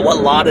 Yeah,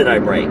 what law did I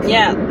break?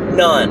 Yeah.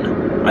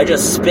 None. I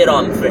just spit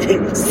on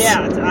things.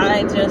 Yeah,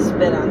 I just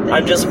spit on things.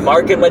 I'm just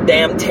marking my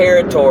damn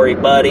territory,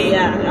 buddy.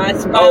 Yeah, I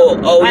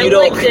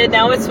licked it,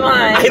 now it's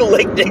mine. I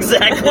licked,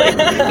 exactly.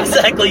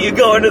 Exactly, you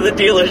go into the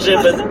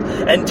dealership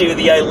and do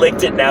the I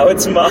licked it, now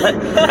it's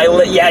mine.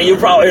 Yeah, you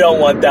probably don't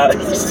want that.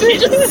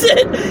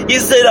 You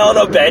sit on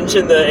a bench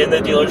in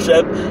the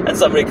dealership, and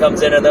somebody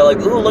comes in and they're like,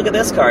 ooh, look at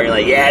this car. And you're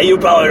like, yeah, you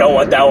probably don't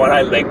want that one,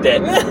 I licked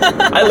it.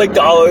 I licked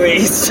all of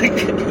these.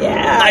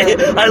 Yeah.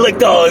 I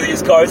licked all of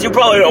these cars, you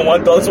probably don't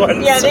want those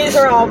ones. Yeah, these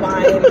are all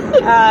mine.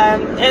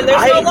 And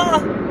there's no law.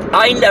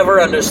 I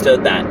never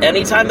understood that.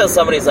 Anytime that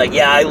somebody's like,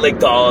 yeah, I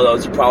licked all of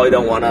those, you probably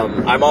don't want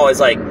them, I'm always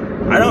like,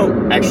 I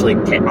don't actually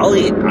care. I'll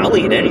eat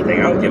anything.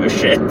 I don't give a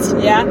shit.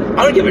 Yeah?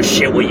 I don't give a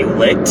shit what you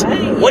licked.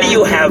 What do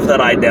you have that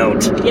I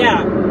don't?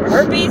 Yeah.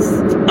 Herpes?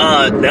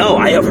 No,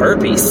 I have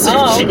herpes.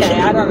 Oh, okay.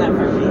 I don't have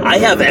herpes. I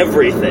have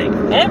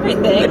everything.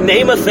 Everything?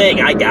 Name a thing,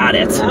 I got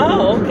it.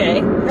 Oh, okay.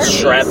 Herpes.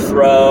 Strep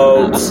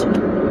throat,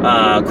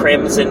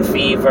 crimson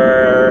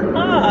fever,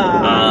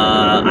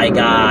 I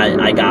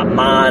got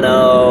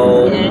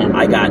mono, yeah.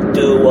 I got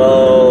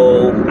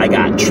duo, I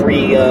got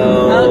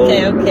trio.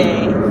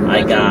 Okay.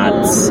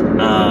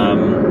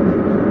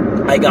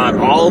 I got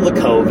all the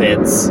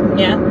COVIDs.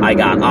 Yeah. I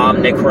got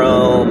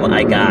Omicron.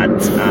 I got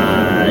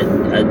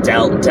a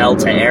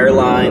Delta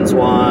Airlines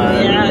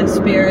one. Yeah,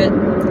 Spirit.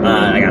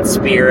 I got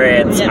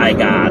Spirit. Yeah. I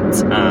got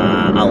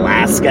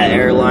Alaska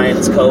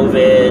Airlines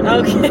COVID.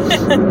 Okay.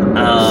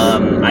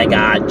 I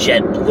got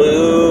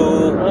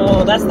JetBlue.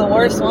 Oh, that's the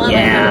worst one.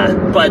 Yeah,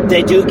 but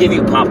they do give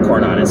you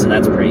popcorn on it, so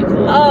that's pretty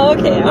cool. Oh,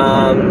 okay.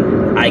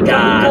 I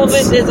got...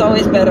 COVID is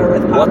always better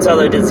with popcorn. What's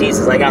other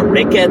diseases? I got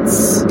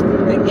rickets.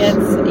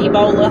 Rickets,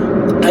 Ebola.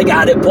 I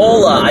got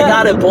Ebola. I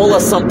got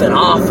Ebola something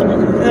awful.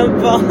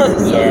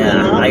 Ebola.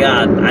 Yeah,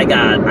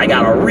 I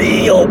got a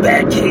real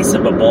bad case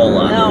of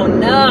Ebola. Oh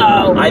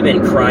no. I've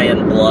been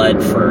crying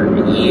blood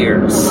for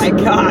years. Oh my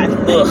god.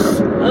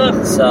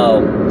 Ugh.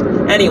 So,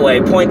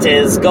 Anyway, point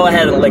is, go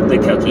ahead and lick the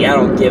cookie. I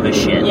don't give a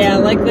shit. Yeah,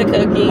 lick the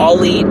cookie.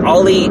 I'll eat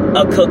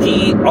a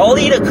cookie. I'll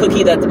eat a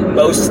cookie that's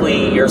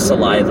mostly your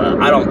saliva.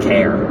 I don't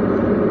care.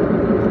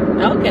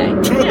 Okay.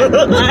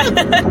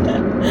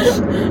 Yeah.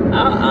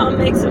 I'll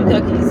make some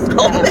cookies.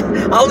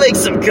 I'll make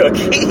some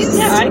cookies.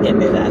 Yeah, I can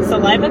do that.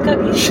 Saliva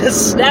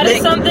cookies. That is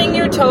is something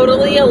you're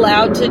totally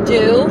allowed to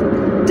do.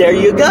 There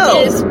you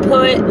go. Is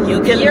put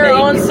your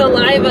own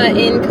saliva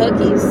in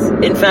cookies.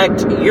 In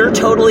fact, you're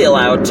totally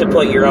allowed to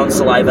put your own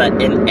saliva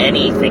in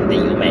anything that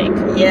you make.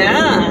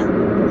 Yeah.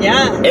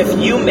 Yeah. If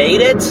you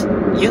made it,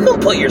 you can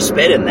put your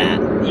spit in that.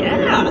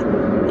 Yeah.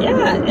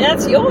 Yeah,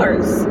 that's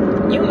yours.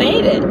 You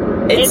made it.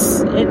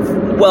 It's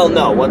well,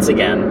 no, once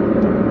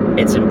again,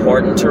 it's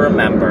important to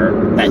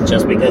remember that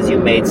just because you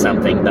made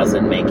something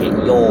doesn't make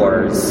it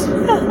yours.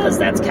 Because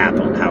that's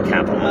how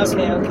capitalism.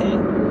 Okay.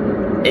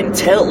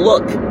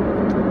 Look,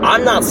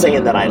 I'm not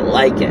saying that I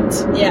like it.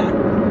 Yeah.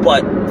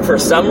 But for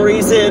some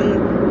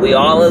reason, we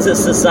all as a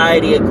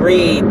society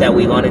agreed that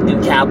we want to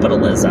do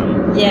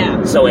capitalism.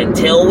 Yeah. So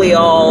until we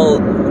all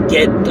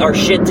get our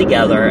shit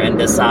together and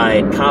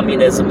decide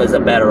communism is a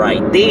better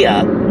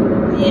idea...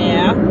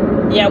 Yeah.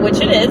 Yeah,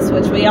 which it is,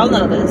 which we all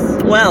know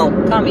this. Well...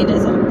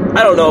 Communism.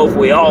 I don't know if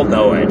we all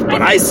know it,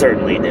 but I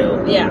certainly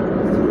do. Yeah.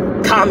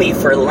 Commie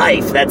for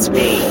life, that's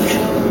me.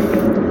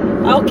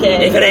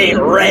 Okay. If it ain't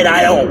red,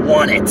 I don't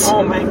want it.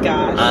 Oh my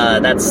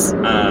gosh. That's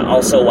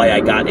also why I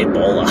got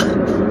Ebola.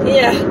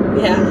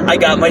 Yeah. I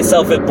got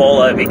myself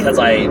Ebola because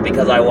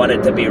I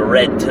wanted to be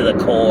red to the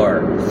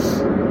core.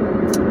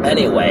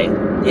 Anyway,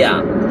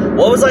 yeah.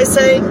 What was I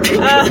saying?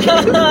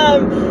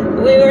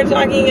 We were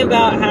talking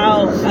about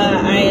how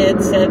I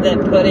had said that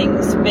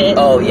putting spit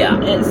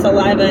and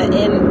saliva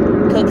in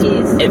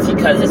cookies and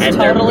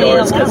totally they're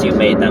yours because you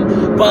made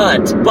them.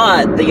 But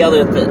the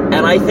other thing,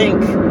 and I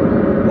think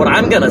what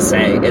I'm gonna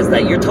say is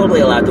that you're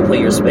totally allowed to put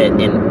your spit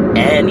in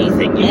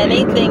anything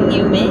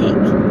you make.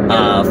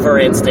 For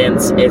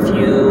instance, if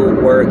you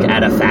work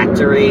at a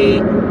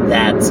factory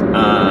that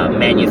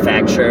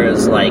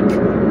manufactures like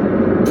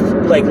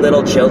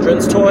little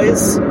children's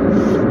toys,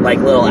 like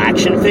little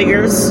action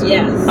figures.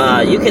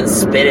 Yes. You can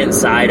spit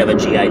inside of a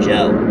G.I.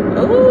 Joe.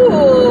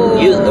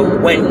 Ooh.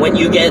 When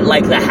you get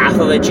like the half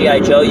of a G.I.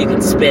 Joe, you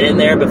can spit in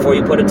there before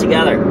you put it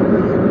together.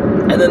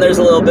 And then there's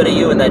a little bit of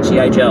you in that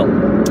G.I. Joe.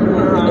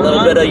 A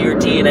little bit of your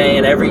DNA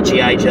in every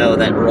G.I. Joe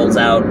that rolls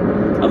out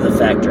of the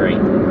factory.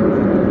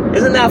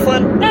 Isn't that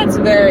fun? That's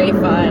very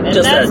fun. And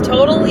that's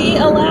totally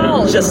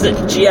allowed. Just a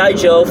G.I.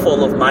 Joe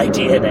full of my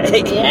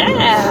DNA.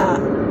 Yeah.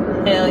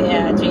 Hell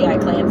yeah, G.I.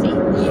 Clancy.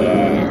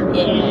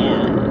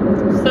 Yeah.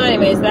 So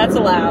anyways, that's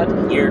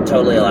allowed. You're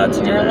totally allowed to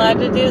do that. You're allowed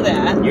to do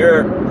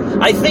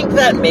that. I think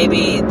that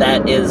maybe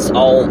that is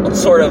all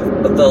sort of,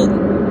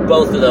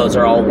 both of those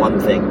are all one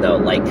thing, though.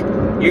 Like,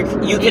 you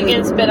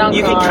can spit on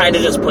you cars. can kind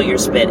of just put your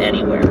spit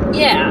anywhere.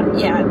 Yeah,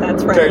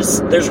 that's right.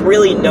 There's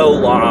really no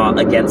law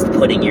against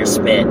putting your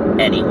spit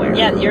anywhere.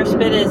 Yeah, your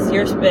spit is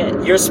your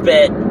spit. Your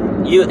spit,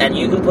 you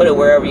can put it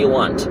wherever you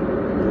want.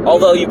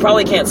 Although you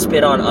probably can't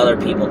spit on other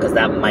people because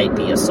that might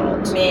be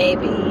assault.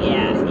 Maybe,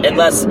 yeah.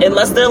 Unless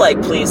they're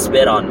like, please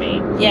spit on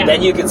me. Yeah.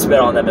 Then you can spit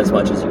on them as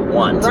much as you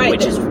want,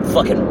 which is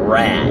fucking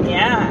rad.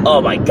 Yeah.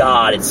 Oh my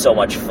god, it's so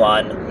much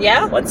fun.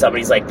 Yeah. When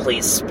somebody's like,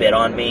 please spit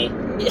on me.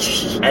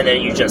 And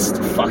then you just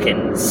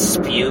fucking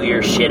spew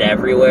your shit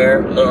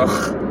everywhere.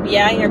 Ugh.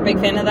 Yeah, you're a big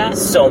fan of that?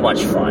 So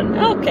much fun.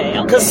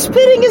 Okay. Because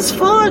spitting is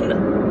fun.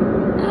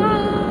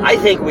 I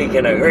think we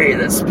can agree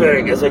that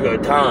spitting is a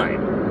good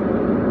time.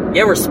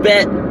 You ever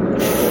spit?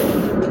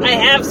 I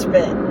have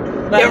spit.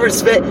 You ever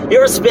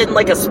spit in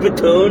like a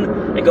spittoon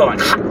and go like,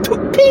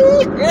 ping?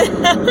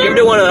 You ever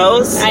do one of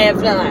those? I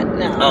have not,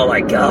 no. Oh my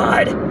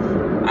god.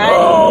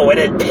 When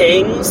it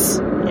pings.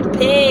 It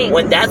pings.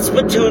 When that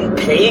spittoon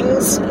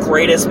pings,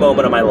 greatest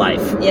moment of my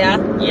life. Yeah?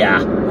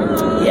 Yeah.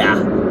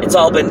 Yeah. It's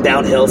all been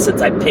downhill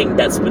since I pinged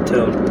that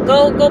spittoon.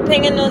 Go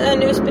ping a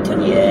new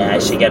spittoon. Yeah, I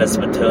should get a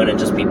spittoon and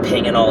just be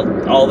pinging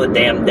all the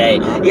damn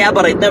day. Yeah,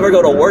 but I'd never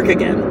go to work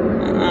again.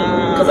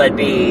 Because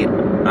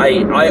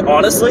I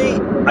honestly,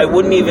 I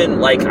wouldn't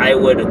even, I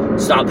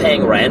would stop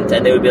paying rent,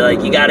 and they would be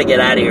like, you gotta get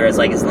out of here. It's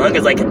like, as long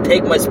as I can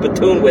take my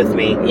spittoon with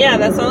me. Yeah,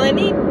 that's all I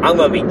need. I'm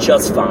gonna be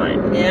just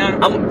fine. Yeah.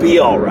 I'm gonna be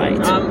alright.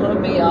 I'm gonna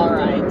be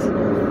alright.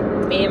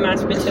 Me and my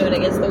spittoon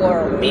against the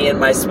world. Me and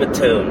my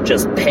spittoon,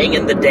 just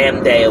pinging the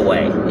damn day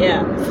away.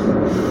 Yeah.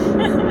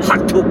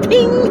 Hot to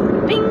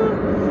ping! Ping!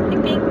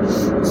 Ping, ping.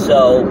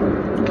 So,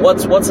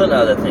 what's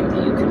another thing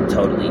that you can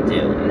totally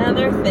do?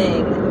 Another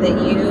thing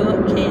that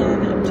you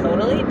can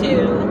totally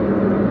do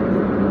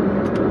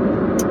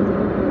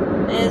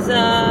is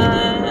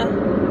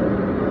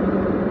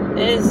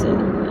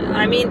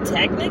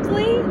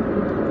technically...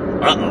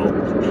 Uh-oh.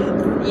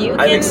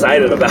 I'm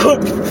excited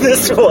about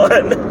this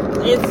one.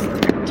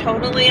 It's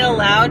totally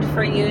allowed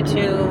for you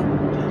to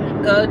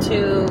go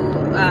to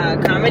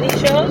comedy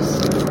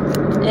shows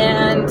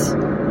and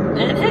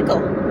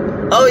heckle.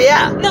 Oh,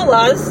 yeah. No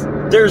laws.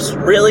 There's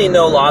really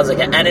no laws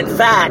against, and in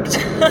fact,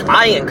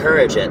 I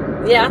encourage it.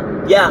 Yeah.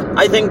 Yeah,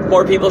 I think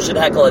more people should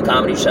heckle at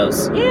comedy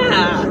shows.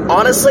 Yeah.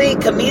 Honestly,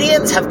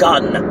 comedians have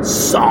gotten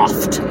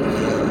soft.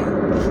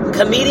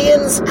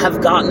 Comedians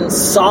have gotten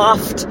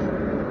soft.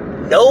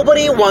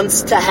 Nobody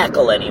wants to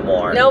heckle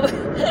anymore.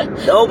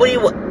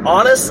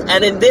 Honest,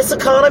 and in this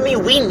economy,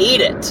 we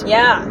need it.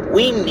 Yeah.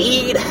 We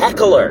need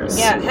hecklers.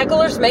 Yeah,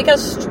 hecklers make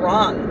us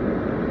strong.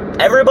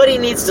 Everybody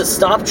needs to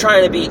stop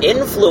trying to be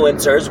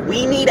influencers.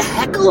 We need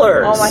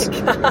hecklers. Oh my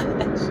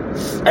gosh.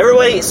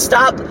 Everybody,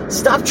 stop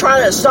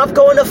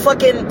going to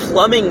fucking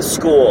plumbing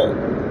school.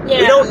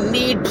 Yeah. We don't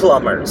need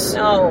plumbers.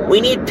 No. We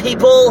need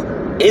people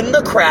in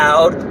the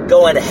crowd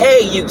going,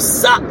 hey, you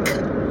suck.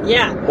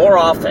 Yeah. More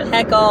often.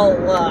 Heckle.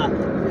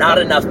 Not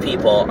enough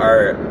people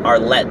are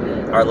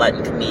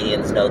letting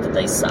comedians know that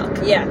they suck.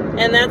 Yeah,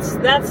 and that's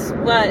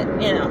what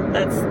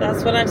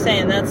that's what I'm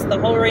saying. That's the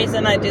whole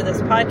reason I do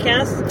this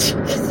podcast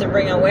is to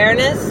bring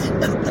awareness.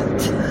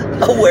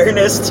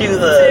 Awareness to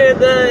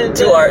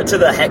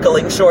the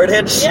heckling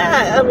shortage.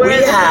 Yeah,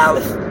 awareness. We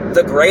have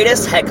the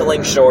greatest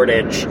heckling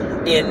shortage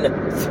in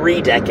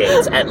 3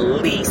 decades, at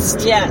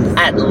least. Yes.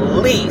 At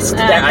least.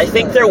 I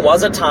think there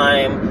was a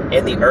time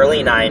in the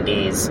early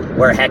 90s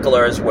where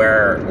hecklers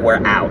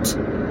were out.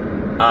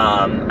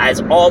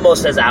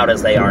 Almost as out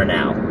as they are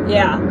now.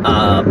 Yeah.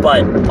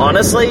 But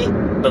honestly,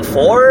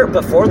 before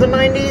the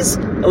 90s,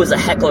 it was a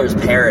heckler's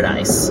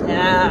paradise.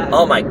 Yeah.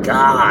 Oh my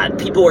god.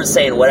 People were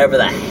saying whatever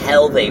the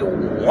hell they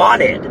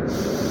wanted.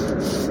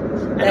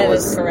 That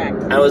is correct.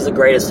 That was the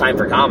greatest time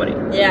for comedy.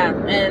 Yeah,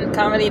 and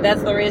comedy,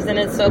 that's the reason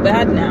it's so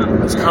bad now. It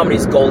was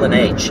comedy's golden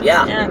age,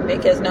 yeah. Yeah,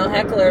 because no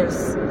hecklers.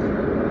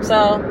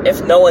 So...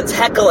 if no one's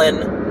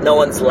heckling, no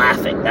one's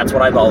laughing. That's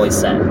what I've always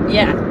said.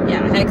 Yeah,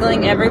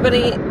 heckling,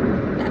 everybody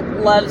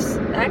loves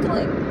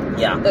heckling.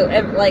 Yeah.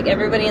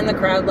 Everybody in the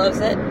crowd loves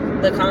it.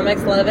 The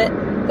comics love it.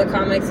 The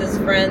comics is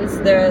friends.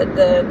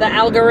 The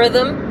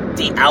algorithm...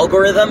 the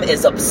algorithm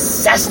is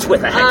obsessed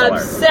with a heckler.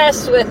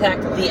 Obsessed with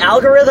heckling. The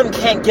algorithm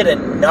can't get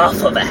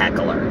enough of a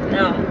heckler.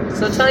 No.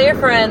 So tell your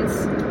friends.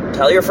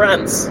 Tell your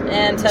friends.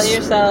 And tell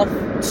yourself.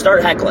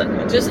 Start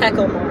heckling. Just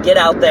heckle more. Get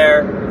out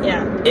there.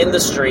 Yeah. In the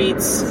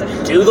streets.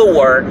 Do the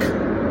work.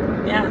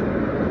 Yeah.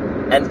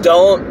 And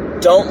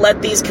don't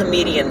let these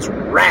comedians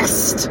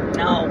rest.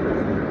 No.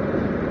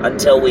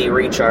 Until we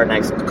reach our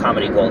next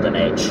comedy golden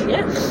age.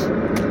 Yeah.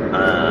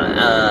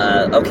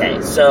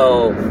 Okay,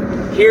 so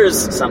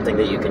here's something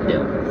that you can do.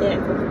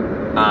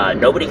 Yeah.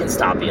 Nobody can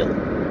stop you.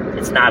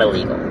 It's not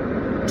illegal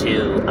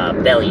to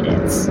belly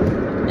dance.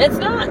 It's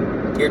not.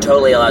 You're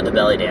totally allowed to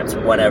belly dance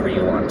whenever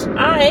you want.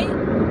 I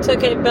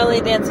took a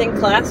belly dancing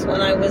class when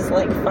I was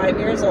like 5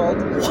 years old.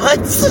 What?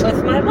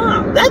 With my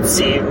mom. That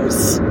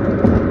seems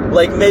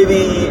like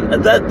maybe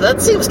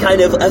that seems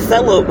kind of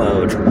Othello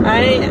mode.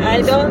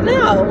 I don't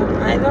know.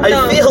 I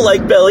feel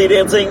like belly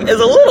dancing is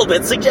a little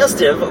bit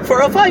suggestive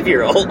for a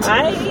 5-year-old.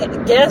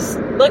 I guess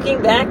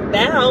looking back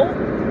now,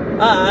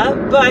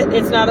 but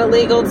it's not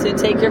illegal to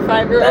take your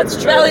 5-year-old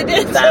to belly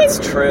dancing. That's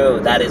true.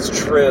 That is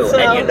true. So,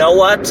 and you know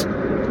what?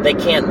 They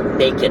can't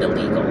make it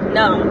illegal.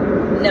 No,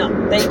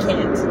 they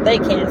can't. They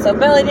can't. So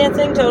belly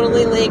dancing,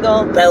 totally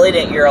legal. Belly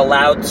dance, you're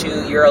allowed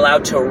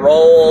to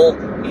roll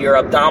your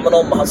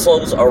abdominal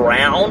muscles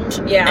around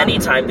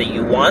anytime that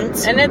you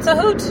want. And it's a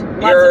hoot.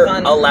 You're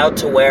allowed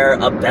to wear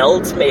a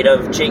belt made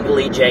of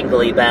jingly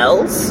jangly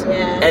bells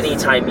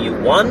anytime you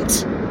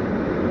want.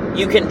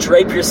 You can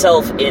drape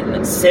yourself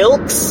in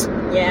silks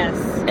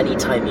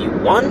anytime you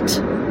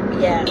want.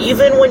 Yes.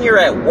 Even when you're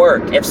at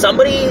work.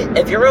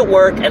 If you're at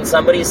work and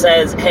somebody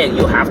says, hey,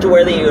 you have to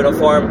wear the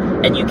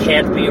uniform and you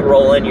can't be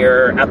rolling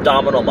your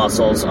abdominal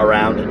muscles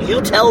around,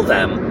 you tell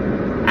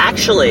them,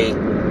 actually,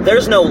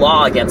 there's no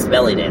law against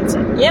belly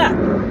dancing. Yeah.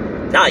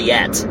 Not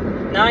yet.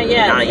 Not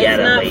yet. Not yet,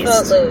 it's at not least.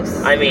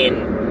 Footloose. I mean,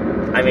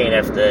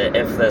 if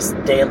this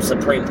damn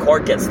Supreme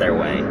Court gets their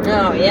way.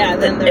 Oh yeah,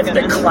 then they're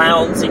the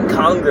clowns in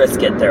Congress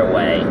get their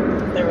way,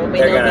 there will be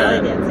no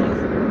belly dancing.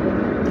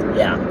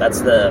 Yeah,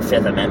 that's the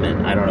Fifth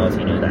Amendment. I don't know if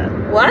you knew that.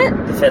 What?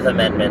 The Fifth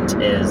Amendment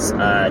is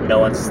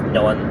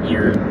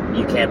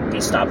you can't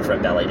be stopped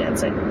from belly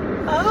dancing.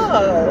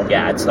 Oh.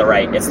 Yeah, it's the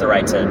right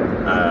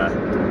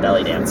to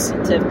belly dance.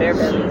 To bare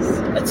bellies.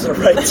 It's the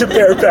right to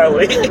bare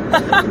belly.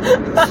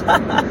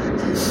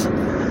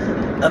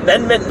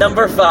 Amendment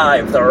number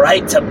 5, the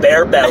right to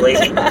bare belly.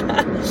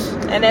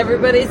 And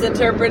everybody's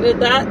interpreted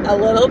that a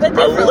little bit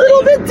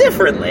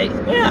differently.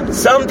 Yeah.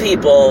 Some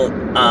people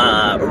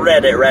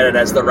read it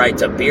as the right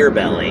to beer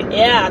belly.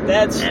 Yeah,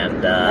 that's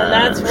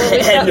what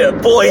we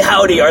and boy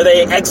howdy, are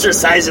they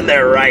exercising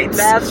their rights.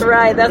 That's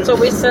right. That's what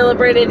we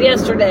celebrated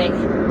yesterday.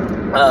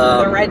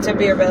 The right to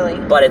beer belly.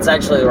 But it's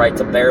actually the right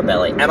to bare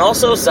belly. And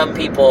also some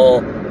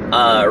people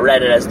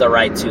read it as the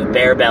right to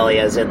bare belly,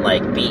 as in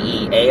like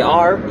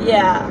BEAR.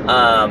 Yeah.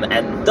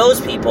 And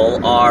those people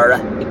are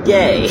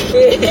gay.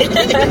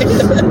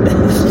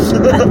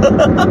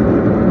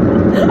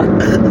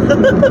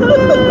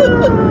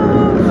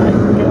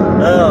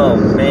 Oh,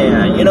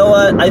 man. You know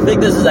what? I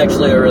think this is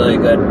actually a really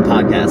good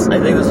podcast. I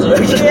think this is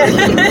actually...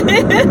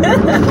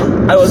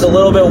 I was a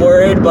little bit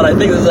worried, but I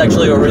think this is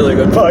actually a really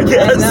good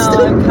podcast. I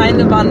know, I'm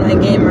kind of on my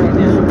game right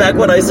now. Back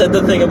when I said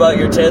the thing about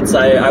your tits,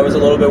 I was a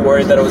little bit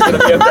worried that it was going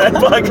to be a bad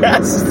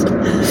podcast.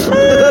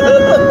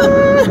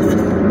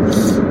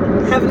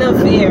 Have no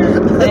fear,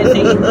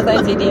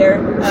 Clancy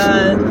dear.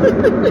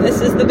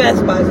 This is the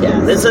best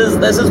podcast. This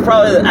is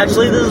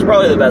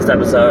probably the best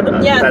episode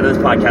that this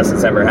podcast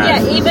has ever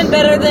had. Yeah, even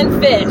better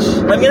than Fish.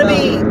 I'm gonna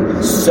be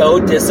so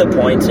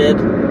disappointed.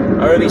 I'm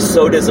gonna be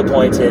so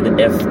disappointed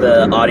if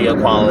the audio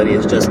quality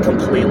is just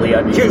completely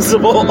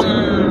unusable.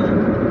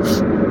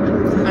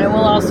 I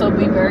will also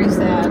be very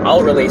sad.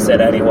 I'll release it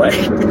anyway.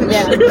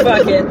 Yeah,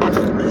 fuck it.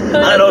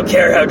 I don't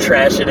care how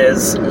trash it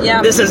is.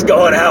 Yeah. This is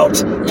going out.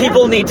 Yeah.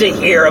 People need to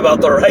hear about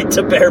the right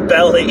to bare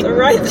belly. The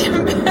right to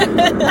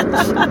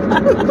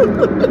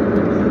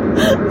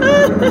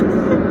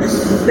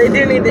They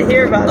do need to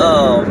hear about it.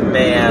 Oh,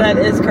 man. That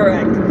is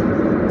correct.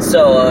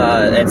 So,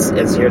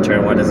 it's your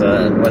turn. What's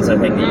a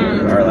thing that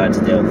you are allowed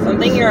to do?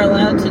 Something you're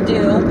allowed to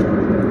do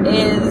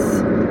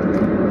is...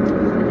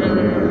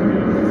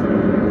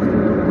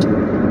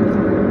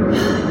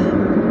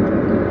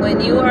 when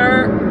you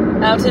are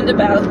out and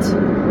about,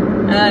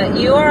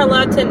 you are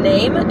allowed to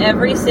name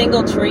every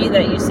single tree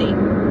that you see.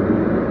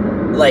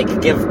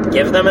 Like, give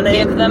them a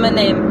name? Give them a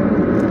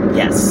name.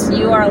 Yes.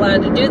 You are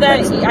allowed to do that.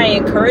 Excellent. I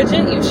encourage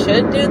it. You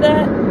should do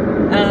that.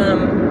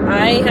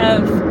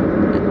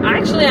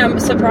 I'm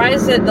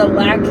surprised at the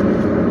lack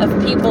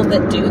of people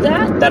that do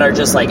that. That are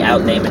just, like,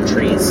 out naming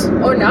trees.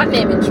 Or not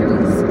naming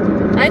trees.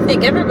 I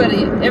think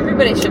everybody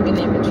should be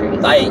naming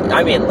trees.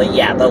 I mean,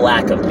 yeah, the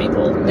lack of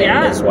people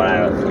is what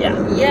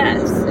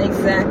Yes,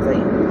 exactly.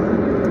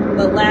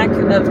 The lack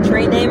of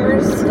tree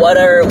namers. What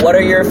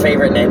are your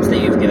favorite names that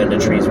you've given to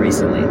trees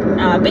recently?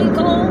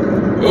 Binkle.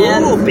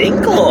 Ooh,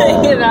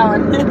 Binkle. You know.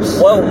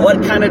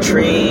 What kind of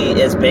tree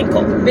is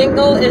Binkle?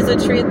 Binkle is a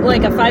tree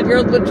like a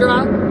 5-year-old would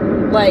draw.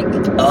 Like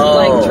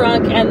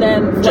trunk and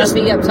then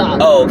fluffy up top.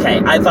 Oh, okay.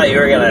 I thought you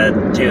were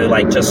gonna do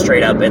like just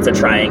straight up. It's a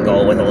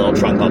triangle with a little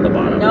trunk on the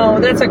bottom. No,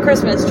 that's a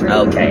Christmas tree.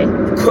 Okay.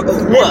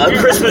 What? A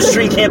Christmas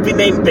tree can't be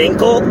named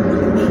Binkle?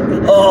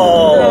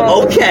 Oh,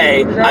 no.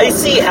 Okay. No. I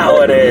see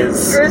how it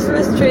is.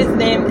 Christmas tree's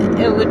name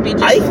it would be.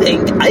 Just I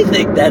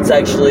think that's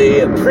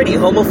actually pretty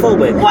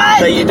homophobic.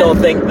 What? That you don't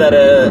think that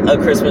a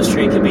Christmas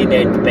tree could be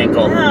named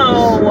Binkle.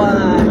 No,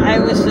 I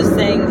was just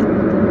saying.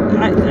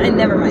 I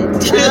never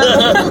mind.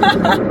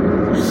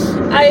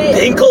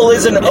 Binkle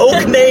is an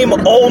oak name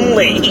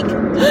only.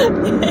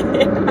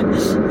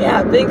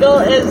 Yeah,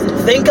 Binkle is...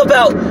 Think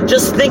about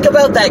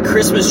that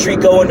Christmas tree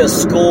going to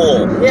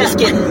school. Yeah. Just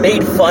getting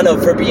made fun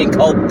of for being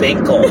called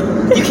Binkle.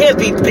 You can't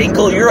be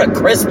Binkle, you're a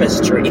Christmas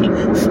tree.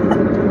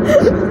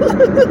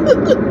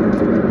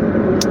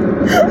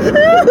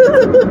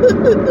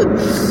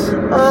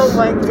 Oh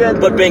my goodness.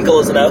 But Binkle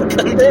is an oak.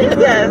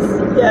 Yes,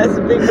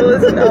 Binkle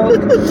is an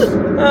oak.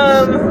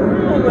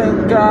 Oh my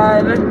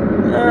god.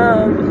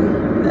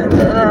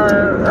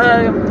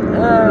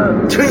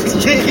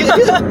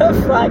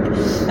 Fuck.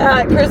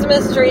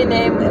 Christmas tree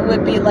name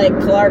would be like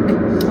Clark.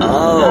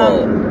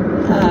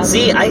 Oh.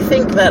 See, I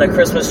think that a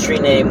Christmas tree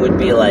name would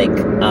be like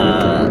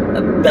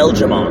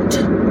Belgiumont.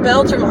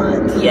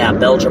 Belgiumont? Yeah,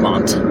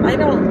 Belgiumont. I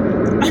don't...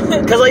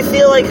 Because I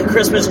feel like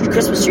Christmas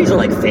trees are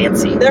like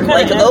fancy. They're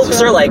like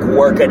oaks are like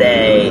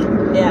workaday.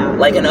 Yeah.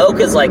 Like an oak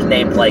is like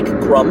named like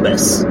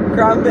Grumbus.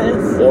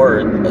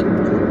 Or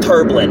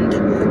Turbland.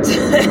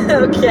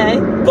 Okay.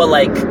 But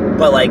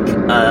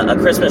a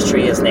Christmas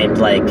tree is named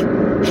like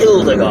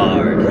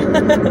Hildegard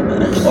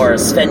or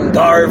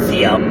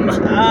Svengarvium.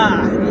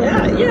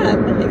 Yeah,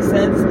 that makes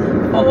sense.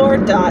 Or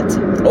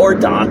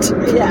Dot.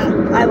 Yeah,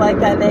 I like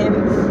that name.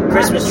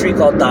 Christmas tree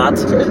called Dot.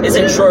 Is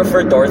it short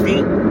for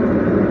Dorothy?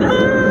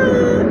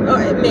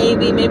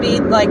 Maybe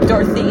like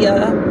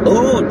Dorothea.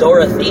 Ooh,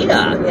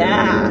 Dorothea.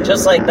 Yeah.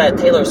 Just like that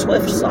Taylor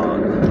Swift song.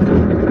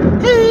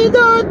 Hey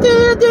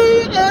Dorothea, do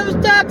you ever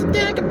stop to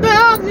think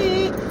about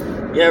me?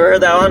 You ever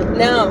heard that one?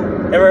 No.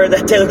 Ever heard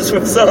that Taylor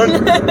Swift song?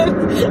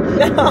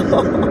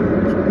 No.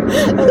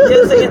 I'm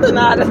guessing it's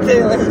not a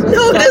Taylor Swift song.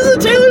 No, it is a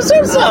Taylor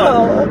Swift song.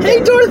 Oh, okay. Hey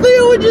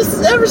Dorothea, would you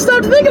ever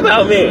stop to think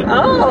about me?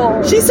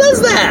 Oh. She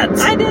says that.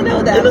 I didn't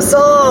know that. In a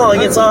song.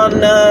 Okay. It's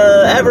on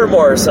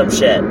Evermore or some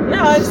shit. No,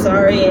 I'm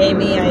sorry,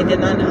 Amy. I did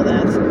not know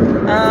that.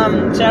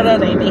 Shout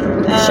out, Amy.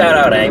 Shout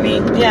out,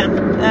 Amy. Yeah.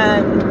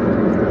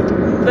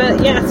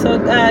 But yeah, so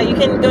you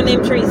can go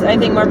name trees. I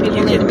think more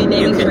people need to be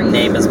naming trees. You can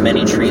name as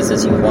many trees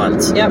as you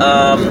want. Yep.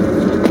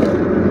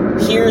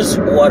 Here's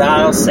what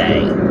I'll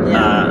say.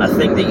 Yeah. A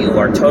thing that you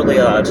are totally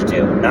allowed to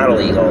do, not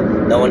illegal.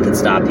 No one can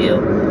stop you.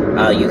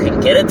 You can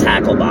get a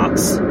tackle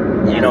box.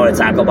 Yeah. You know what a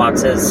tackle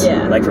box is?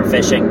 Yeah. Like for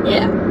fishing?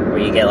 Yeah. Where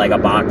you get like a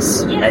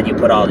box and you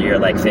put all your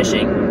like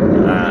fishing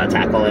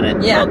tackle in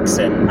it. Yeah. Hooks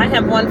and I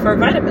have one for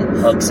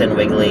vitamins. hooks and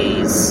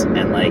wigglies,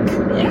 and like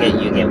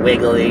you get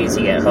wigglies,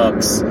 you get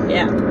hooks,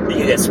 Yeah.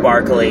 you get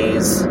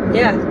sparklies,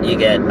 Yeah. you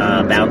get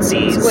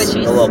bouncies,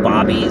 Squishies. the little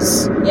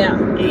bobbies. Yeah.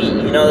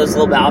 You know those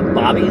little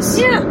bobbies?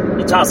 Yeah.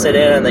 You toss it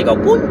in and they go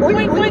boing,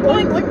 boing, Boink, boink,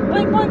 boink, boink,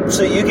 boink, boink.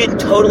 So you can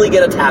totally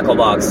get a tackle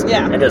box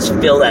Yeah. and just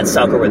fill that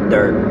sucker with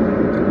dirt.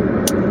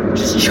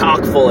 Just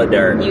chock full of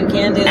dirt. You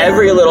can do that.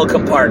 Every little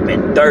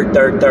compartment. Dirt,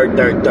 dirt, dirt,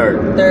 dirt,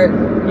 dirt. Dirt.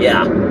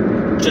 Yeah.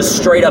 Just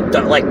straight up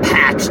dirt, like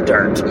packed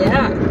dirt.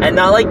 Yeah. And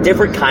not like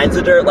different kinds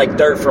of dirt, like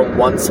dirt from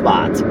one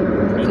spot.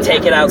 You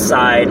take it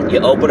outside, you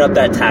open up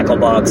that tackle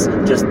box,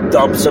 just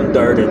dump some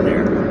dirt in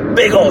there.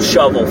 Big old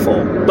shovel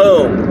full.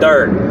 Boom,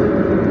 dirt.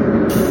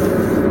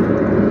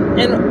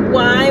 And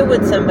why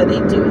would somebody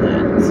do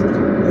that?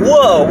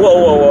 Whoa, whoa,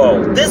 whoa,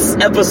 whoa. This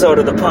episode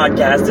of the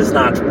podcast is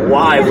not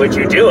why would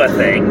you do a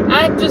thing.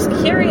 I'm just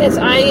curious.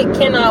 I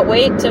cannot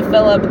wait to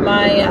fill up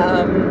my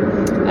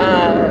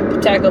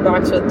tackle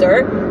box with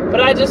dirt, but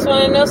I just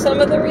want to know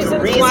some of the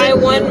reasons why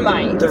one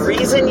might. The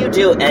reason you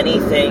do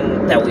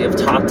anything that we have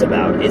talked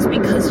about is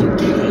because you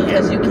can.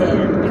 Because you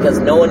can. Because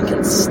no one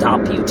can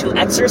stop you. To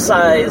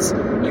exercise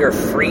your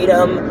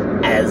freedom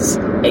as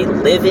a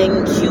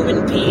living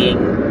human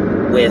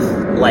being with,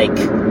 like,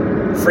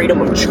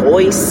 freedom of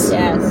choice.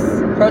 Yes.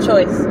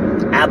 Pro-choice.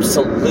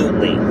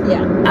 Absolutely.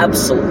 Yeah.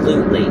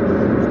 Absolutely.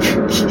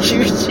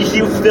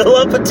 You fill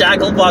up a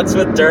tackle box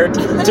with dirt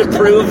to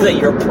prove that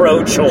you're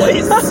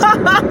pro-choice.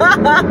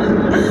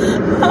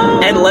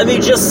 And let me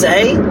just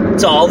say,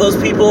 to all those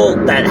people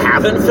that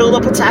haven't filled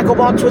up a tackle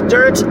box with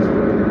dirt,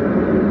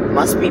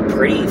 must be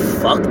pretty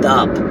fucked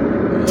up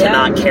to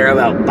not care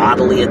about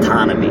bodily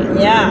autonomy.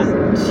 Yeah.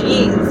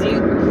 Jeez.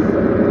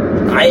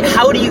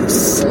 How do you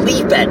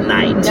sleep at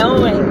night?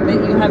 Knowing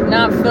that you have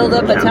not filled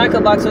up a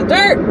tackle box with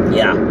dirt.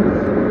 Yeah.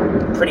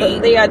 Pretty...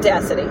 The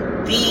audacity.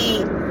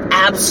 The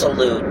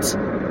absolute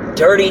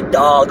dirty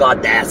dog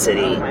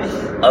audacity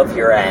of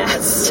your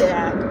ass.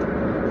 Yeah.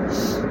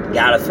 You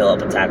gotta fill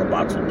up a tackle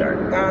box with dirt.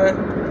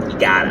 You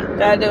gotta.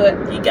 Gotta do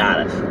it. You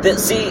gotta.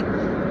 See,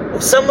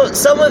 some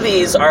of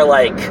these are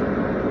like,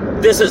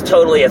 this is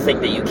totally a thing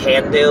that you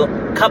can do.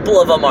 A couple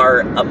of them are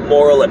a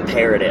moral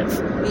imperative.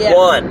 Yeah.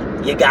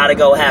 1, you gotta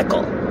go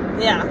heckle.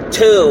 Yeah.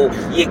 2,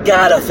 you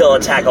gotta fill a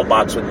tackle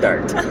box with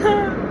dirt.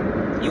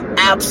 You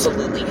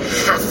absolutely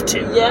have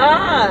to.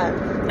 Yeah.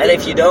 And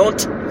if you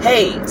don't,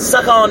 hey,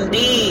 suck on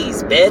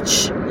D's,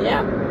 bitch.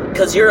 Yeah.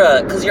 Cause you're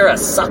a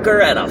sucker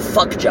and a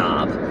fuck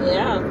job.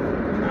 Yeah.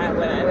 I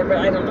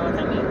don't know what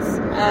that means.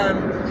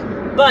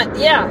 But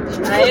yeah,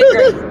 I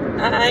agree.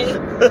 I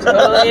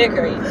totally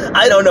agree.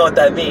 I don't know what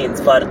that means,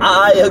 but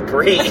I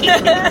agree.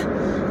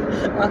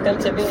 Welcome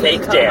to being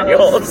Faith a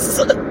Daniels.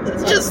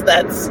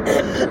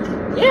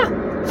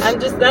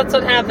 that's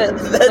what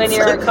happens when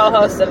you're a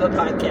co-host of a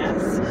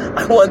podcast.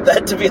 I want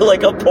that to be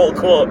like a pull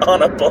quote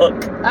on a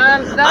book.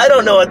 I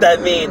don't know what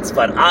that means,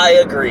 but I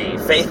agree.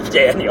 Faith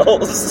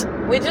Daniels.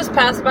 We just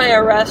passed by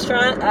a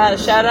restaurant.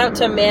 Shout out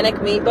to Manic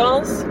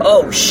Meatballs.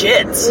 Oh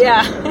shit.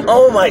 Yeah.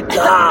 Oh my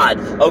god.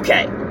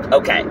 Okay.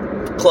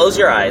 Close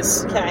your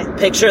eyes. Okay.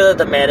 Picture that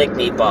the Manic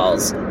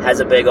Meatballs has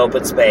a big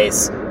open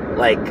space,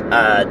 like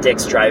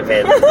Dick's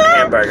Drive-In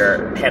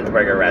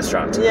hamburger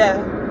restaurant. Yeah.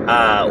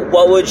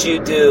 What would you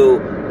do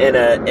in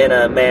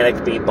a Manic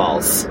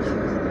Meatballs?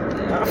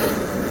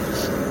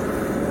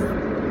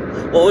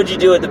 What would you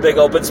do at the big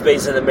open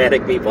space in the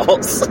Manic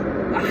Meatballs?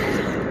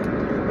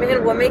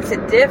 Man, what makes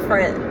it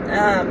different?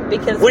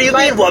 Because what do you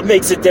mean? What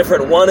makes it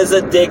different? One is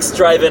a Dick's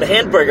Drive-In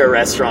hamburger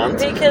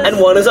restaurant, and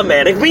one is a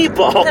Manic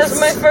Meatballs. Because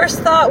my first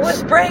thought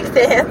was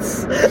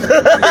breakdance.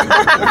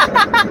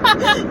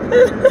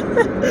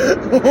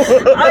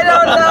 I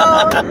don't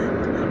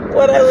know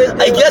what I would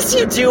do. I guess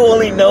you do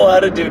only know how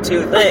to do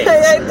 2 things: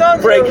 I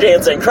don't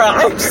breakdance and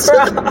crops.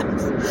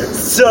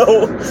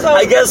 So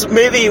I guess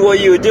maybe what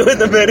you would do in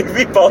the Manic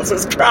Meatballs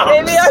is crops.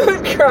 Maybe I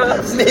would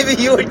crops. Maybe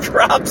you would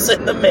crops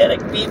in the Manic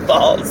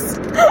Meatballs.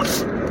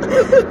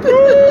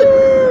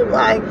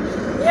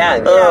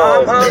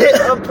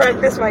 I'll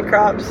practice my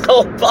crops.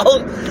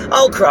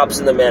 I'll crops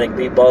in the Manic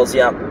Meatballs,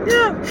 yeah.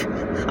 Yeah.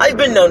 I've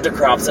been known to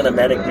crops in a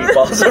Manic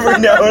Meatballs every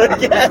now and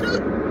again.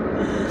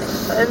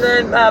 And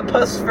then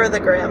post for the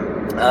gram.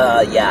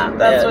 Yeah.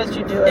 That's what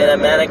you do in a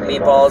Manic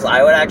Meatballs.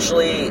 I would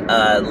actually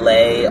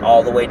lay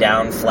all the way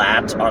down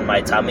flat on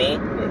my tummy,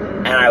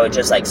 and I would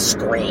just, like,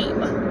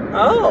 scream.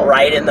 Oh.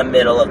 Right in the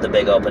middle of the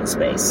big open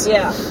space.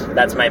 Yeah.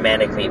 That's my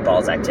Manic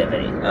Meatballs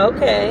activity.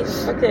 Okay,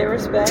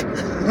 respect.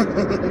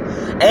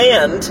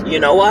 And, you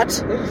know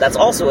what? That's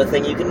also a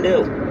thing you can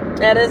do.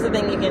 That is a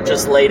thing you can do.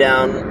 Just lay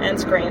down. And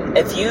scream.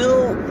 If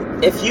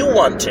you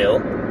want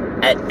to,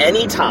 at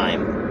any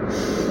time,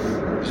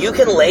 you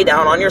can lay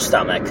down on your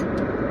stomach,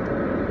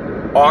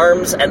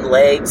 arms and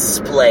legs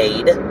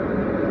splayed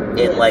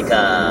in like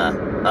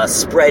a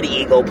spread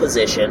eagle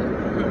position,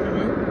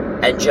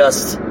 and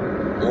just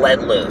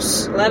let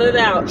loose. Let it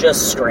out.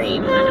 Just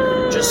scream.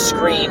 Just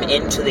scream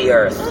into the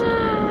earth.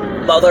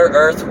 Mother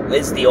Earth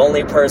is the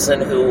only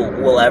person who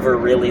will ever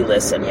really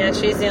listen. Yeah,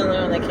 she's the only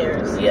one that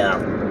cares. Yeah.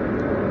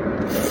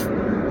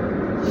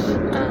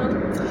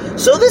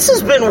 So this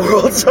has been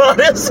World's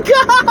Honest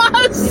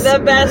Goss! The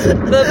best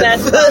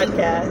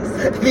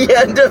podcast. The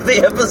end of the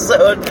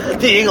episode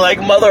being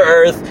like, Mother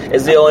Earth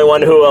is the only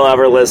one who will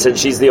ever listen.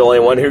 She's the only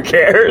one who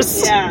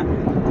cares. Yeah.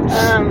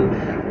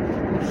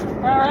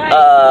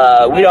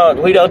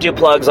 Alright. We don't do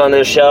plugs on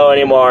this show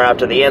anymore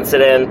after the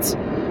incident.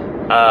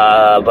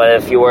 But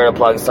if you were to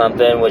plug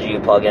something, would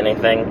you plug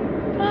anything?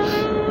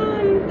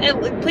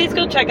 Please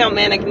go check out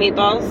Manic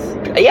Meatballs.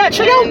 Yeah,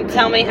 check out. And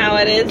tell me how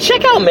it is.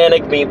 Check out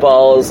Manic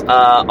Meatballs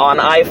on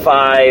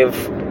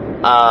I-5.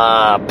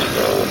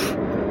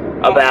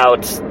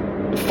 About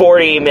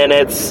 40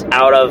 minutes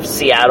out of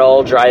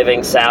Seattle,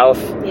 driving south.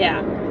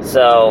 Yeah.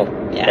 So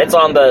it's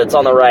on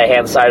the right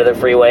hand side of the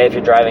freeway if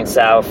you're driving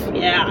south.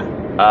 Yeah.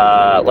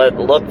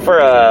 Look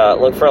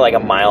for like a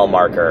mile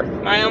marker.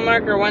 Mile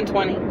marker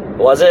 120.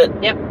 Was it?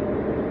 Yep.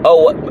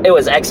 Oh, it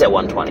was exit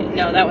 120.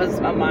 No, that was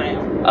a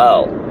mile.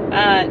 Oh.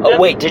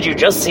 Wait, did you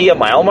just see a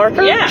mile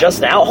marker? Yeah. Just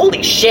now?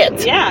 Holy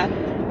shit! Yeah.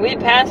 We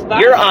passed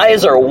by. Your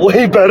eyes are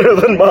way better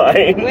than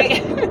mine.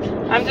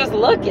 I'm just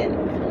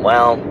looking.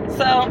 Well,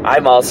 so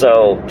I'm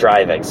also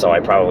driving, so I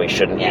probably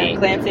shouldn't be. Yeah,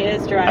 Clancy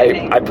is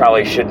driving. I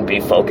probably shouldn't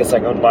be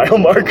focusing on mile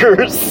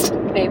markers.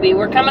 Maybe.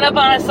 We're coming up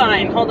on a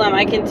sign. Hold on,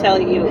 I can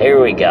tell you. Here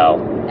we go.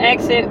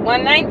 Exit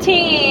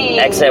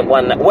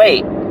 119.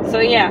 Wait. So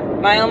yeah,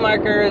 mile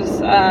markers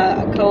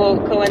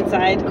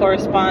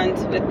correspond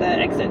with the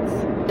exits.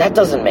 That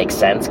doesn't make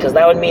sense, because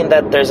that would mean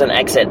that there's an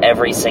exit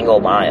every single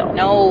mile.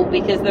 No,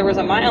 because there was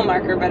a mile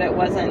marker, but it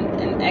wasn't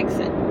an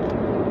exit.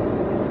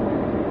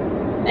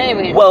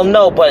 Anyway. Well,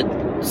 no, but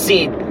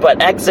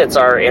exits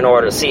are in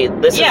order. See,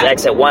 this is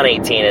exit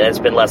 118, and it's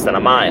been less than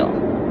a mile.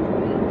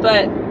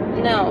 But,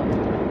 no,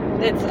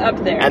 it's up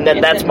there. And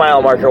then that's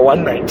mile marker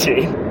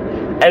 119.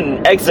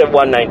 And exit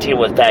 119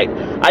 was that.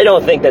 I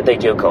don't think that they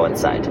do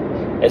coincide,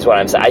 is what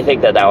I'm saying. I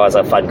think that was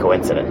a fun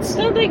coincidence.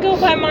 Don't they go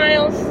by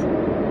miles?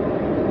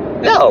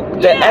 No,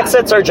 the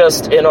exits are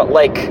just, oh,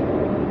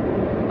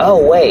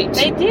 wait.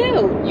 They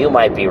do. You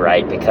might be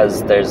right,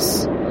 because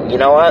there's, you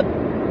know what?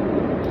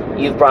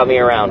 You've brought me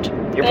around.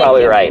 You're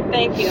probably right.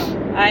 Thank you.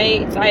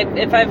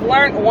 If I've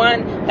learned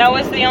one, that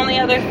was the only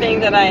other thing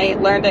that I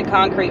learned at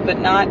Concrete, but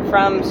not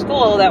from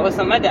school. That was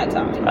what my dad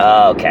taught me.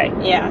 Oh, okay.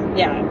 Yeah.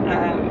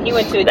 He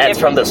went to That's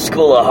from the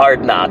School of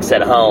Hard Knocks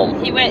at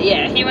home. He went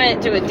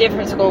to a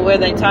different school where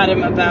they taught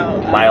him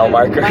about mile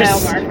markers.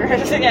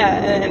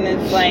 Yeah, and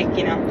it's like,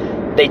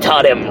 they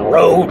taught him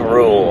road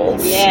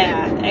rules.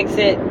 Yeah,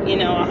 exit,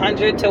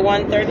 100 to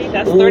 130.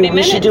 That's 30 minutes.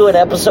 We should do an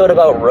episode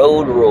about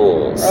road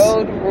rules.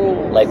 Road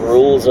rules. Like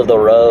rules of the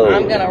road.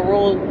 I'm gonna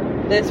rule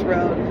this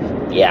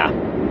road. Yeah.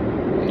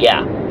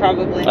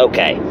 Probably.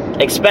 Okay.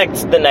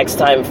 Expect the next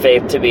time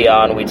Faith to be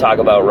on, we talk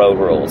about road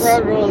rules.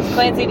 Road rules.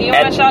 Clancy, do you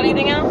want to shout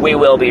anything out? We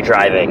will be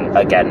driving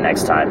again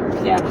next time.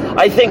 Yeah.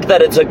 I think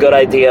that it's a good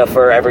idea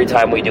for every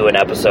time we do an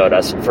episode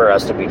for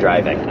us to be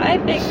driving. I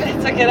think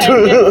that's a good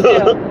idea,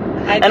 too.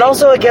 And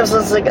also it gives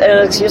us an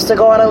excuse to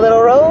go on a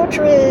little road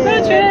trip.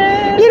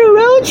 Little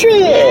road trip.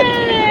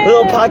 Yay.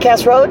 Little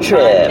podcast road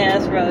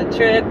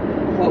trip.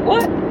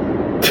 What?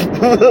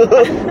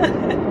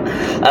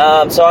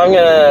 So I'm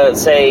going to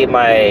say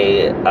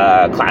my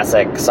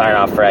classic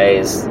sign-off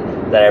phrase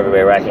that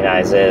everybody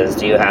recognizes.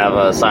 Do you have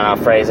a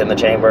sign-off phrase in the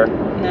chamber?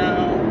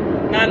 No,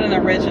 not an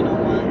original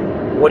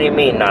one. What do you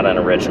mean, not an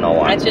original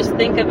one? I just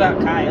think about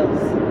Kyle's.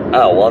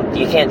 Oh, well,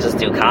 you can't just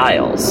do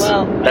Kyle's.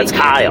 Well, that's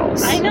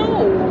Kyle's. I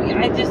know.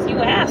 You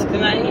asked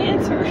and I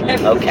answered.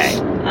 Okay.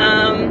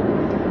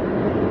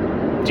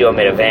 Do you want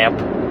me to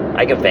vamp?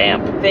 I can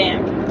vamp.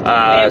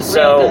 Vamp.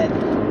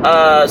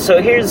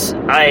 So here's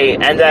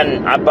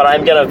but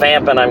I'm gonna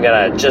vamp and I'm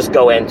gonna just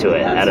go into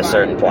it at a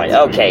certain point.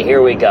 Okay,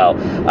 here we go.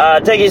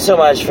 Thank you so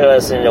much for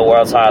listening to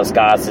World's Hottest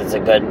Goss. It's a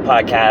good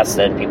podcast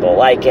and people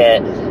like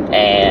it.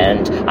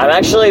 And I'm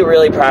actually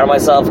really proud of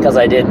myself because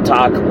I didn't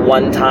talk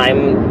one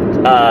time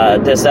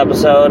this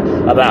episode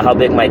about how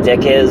big my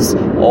dick is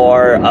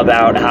or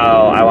about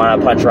how I want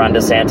to punch Ron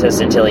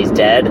DeSantis until he's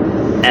dead.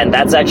 And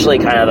that's actually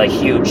kind of a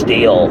huge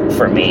deal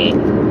for me.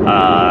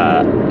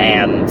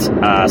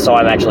 So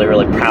I'm actually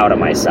really proud of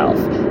myself.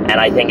 And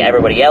I think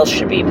everybody else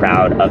should be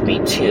proud of me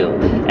too.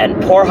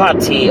 And pour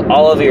hot tea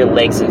all over your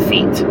legs and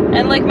feet.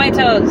 And lick my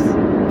toes.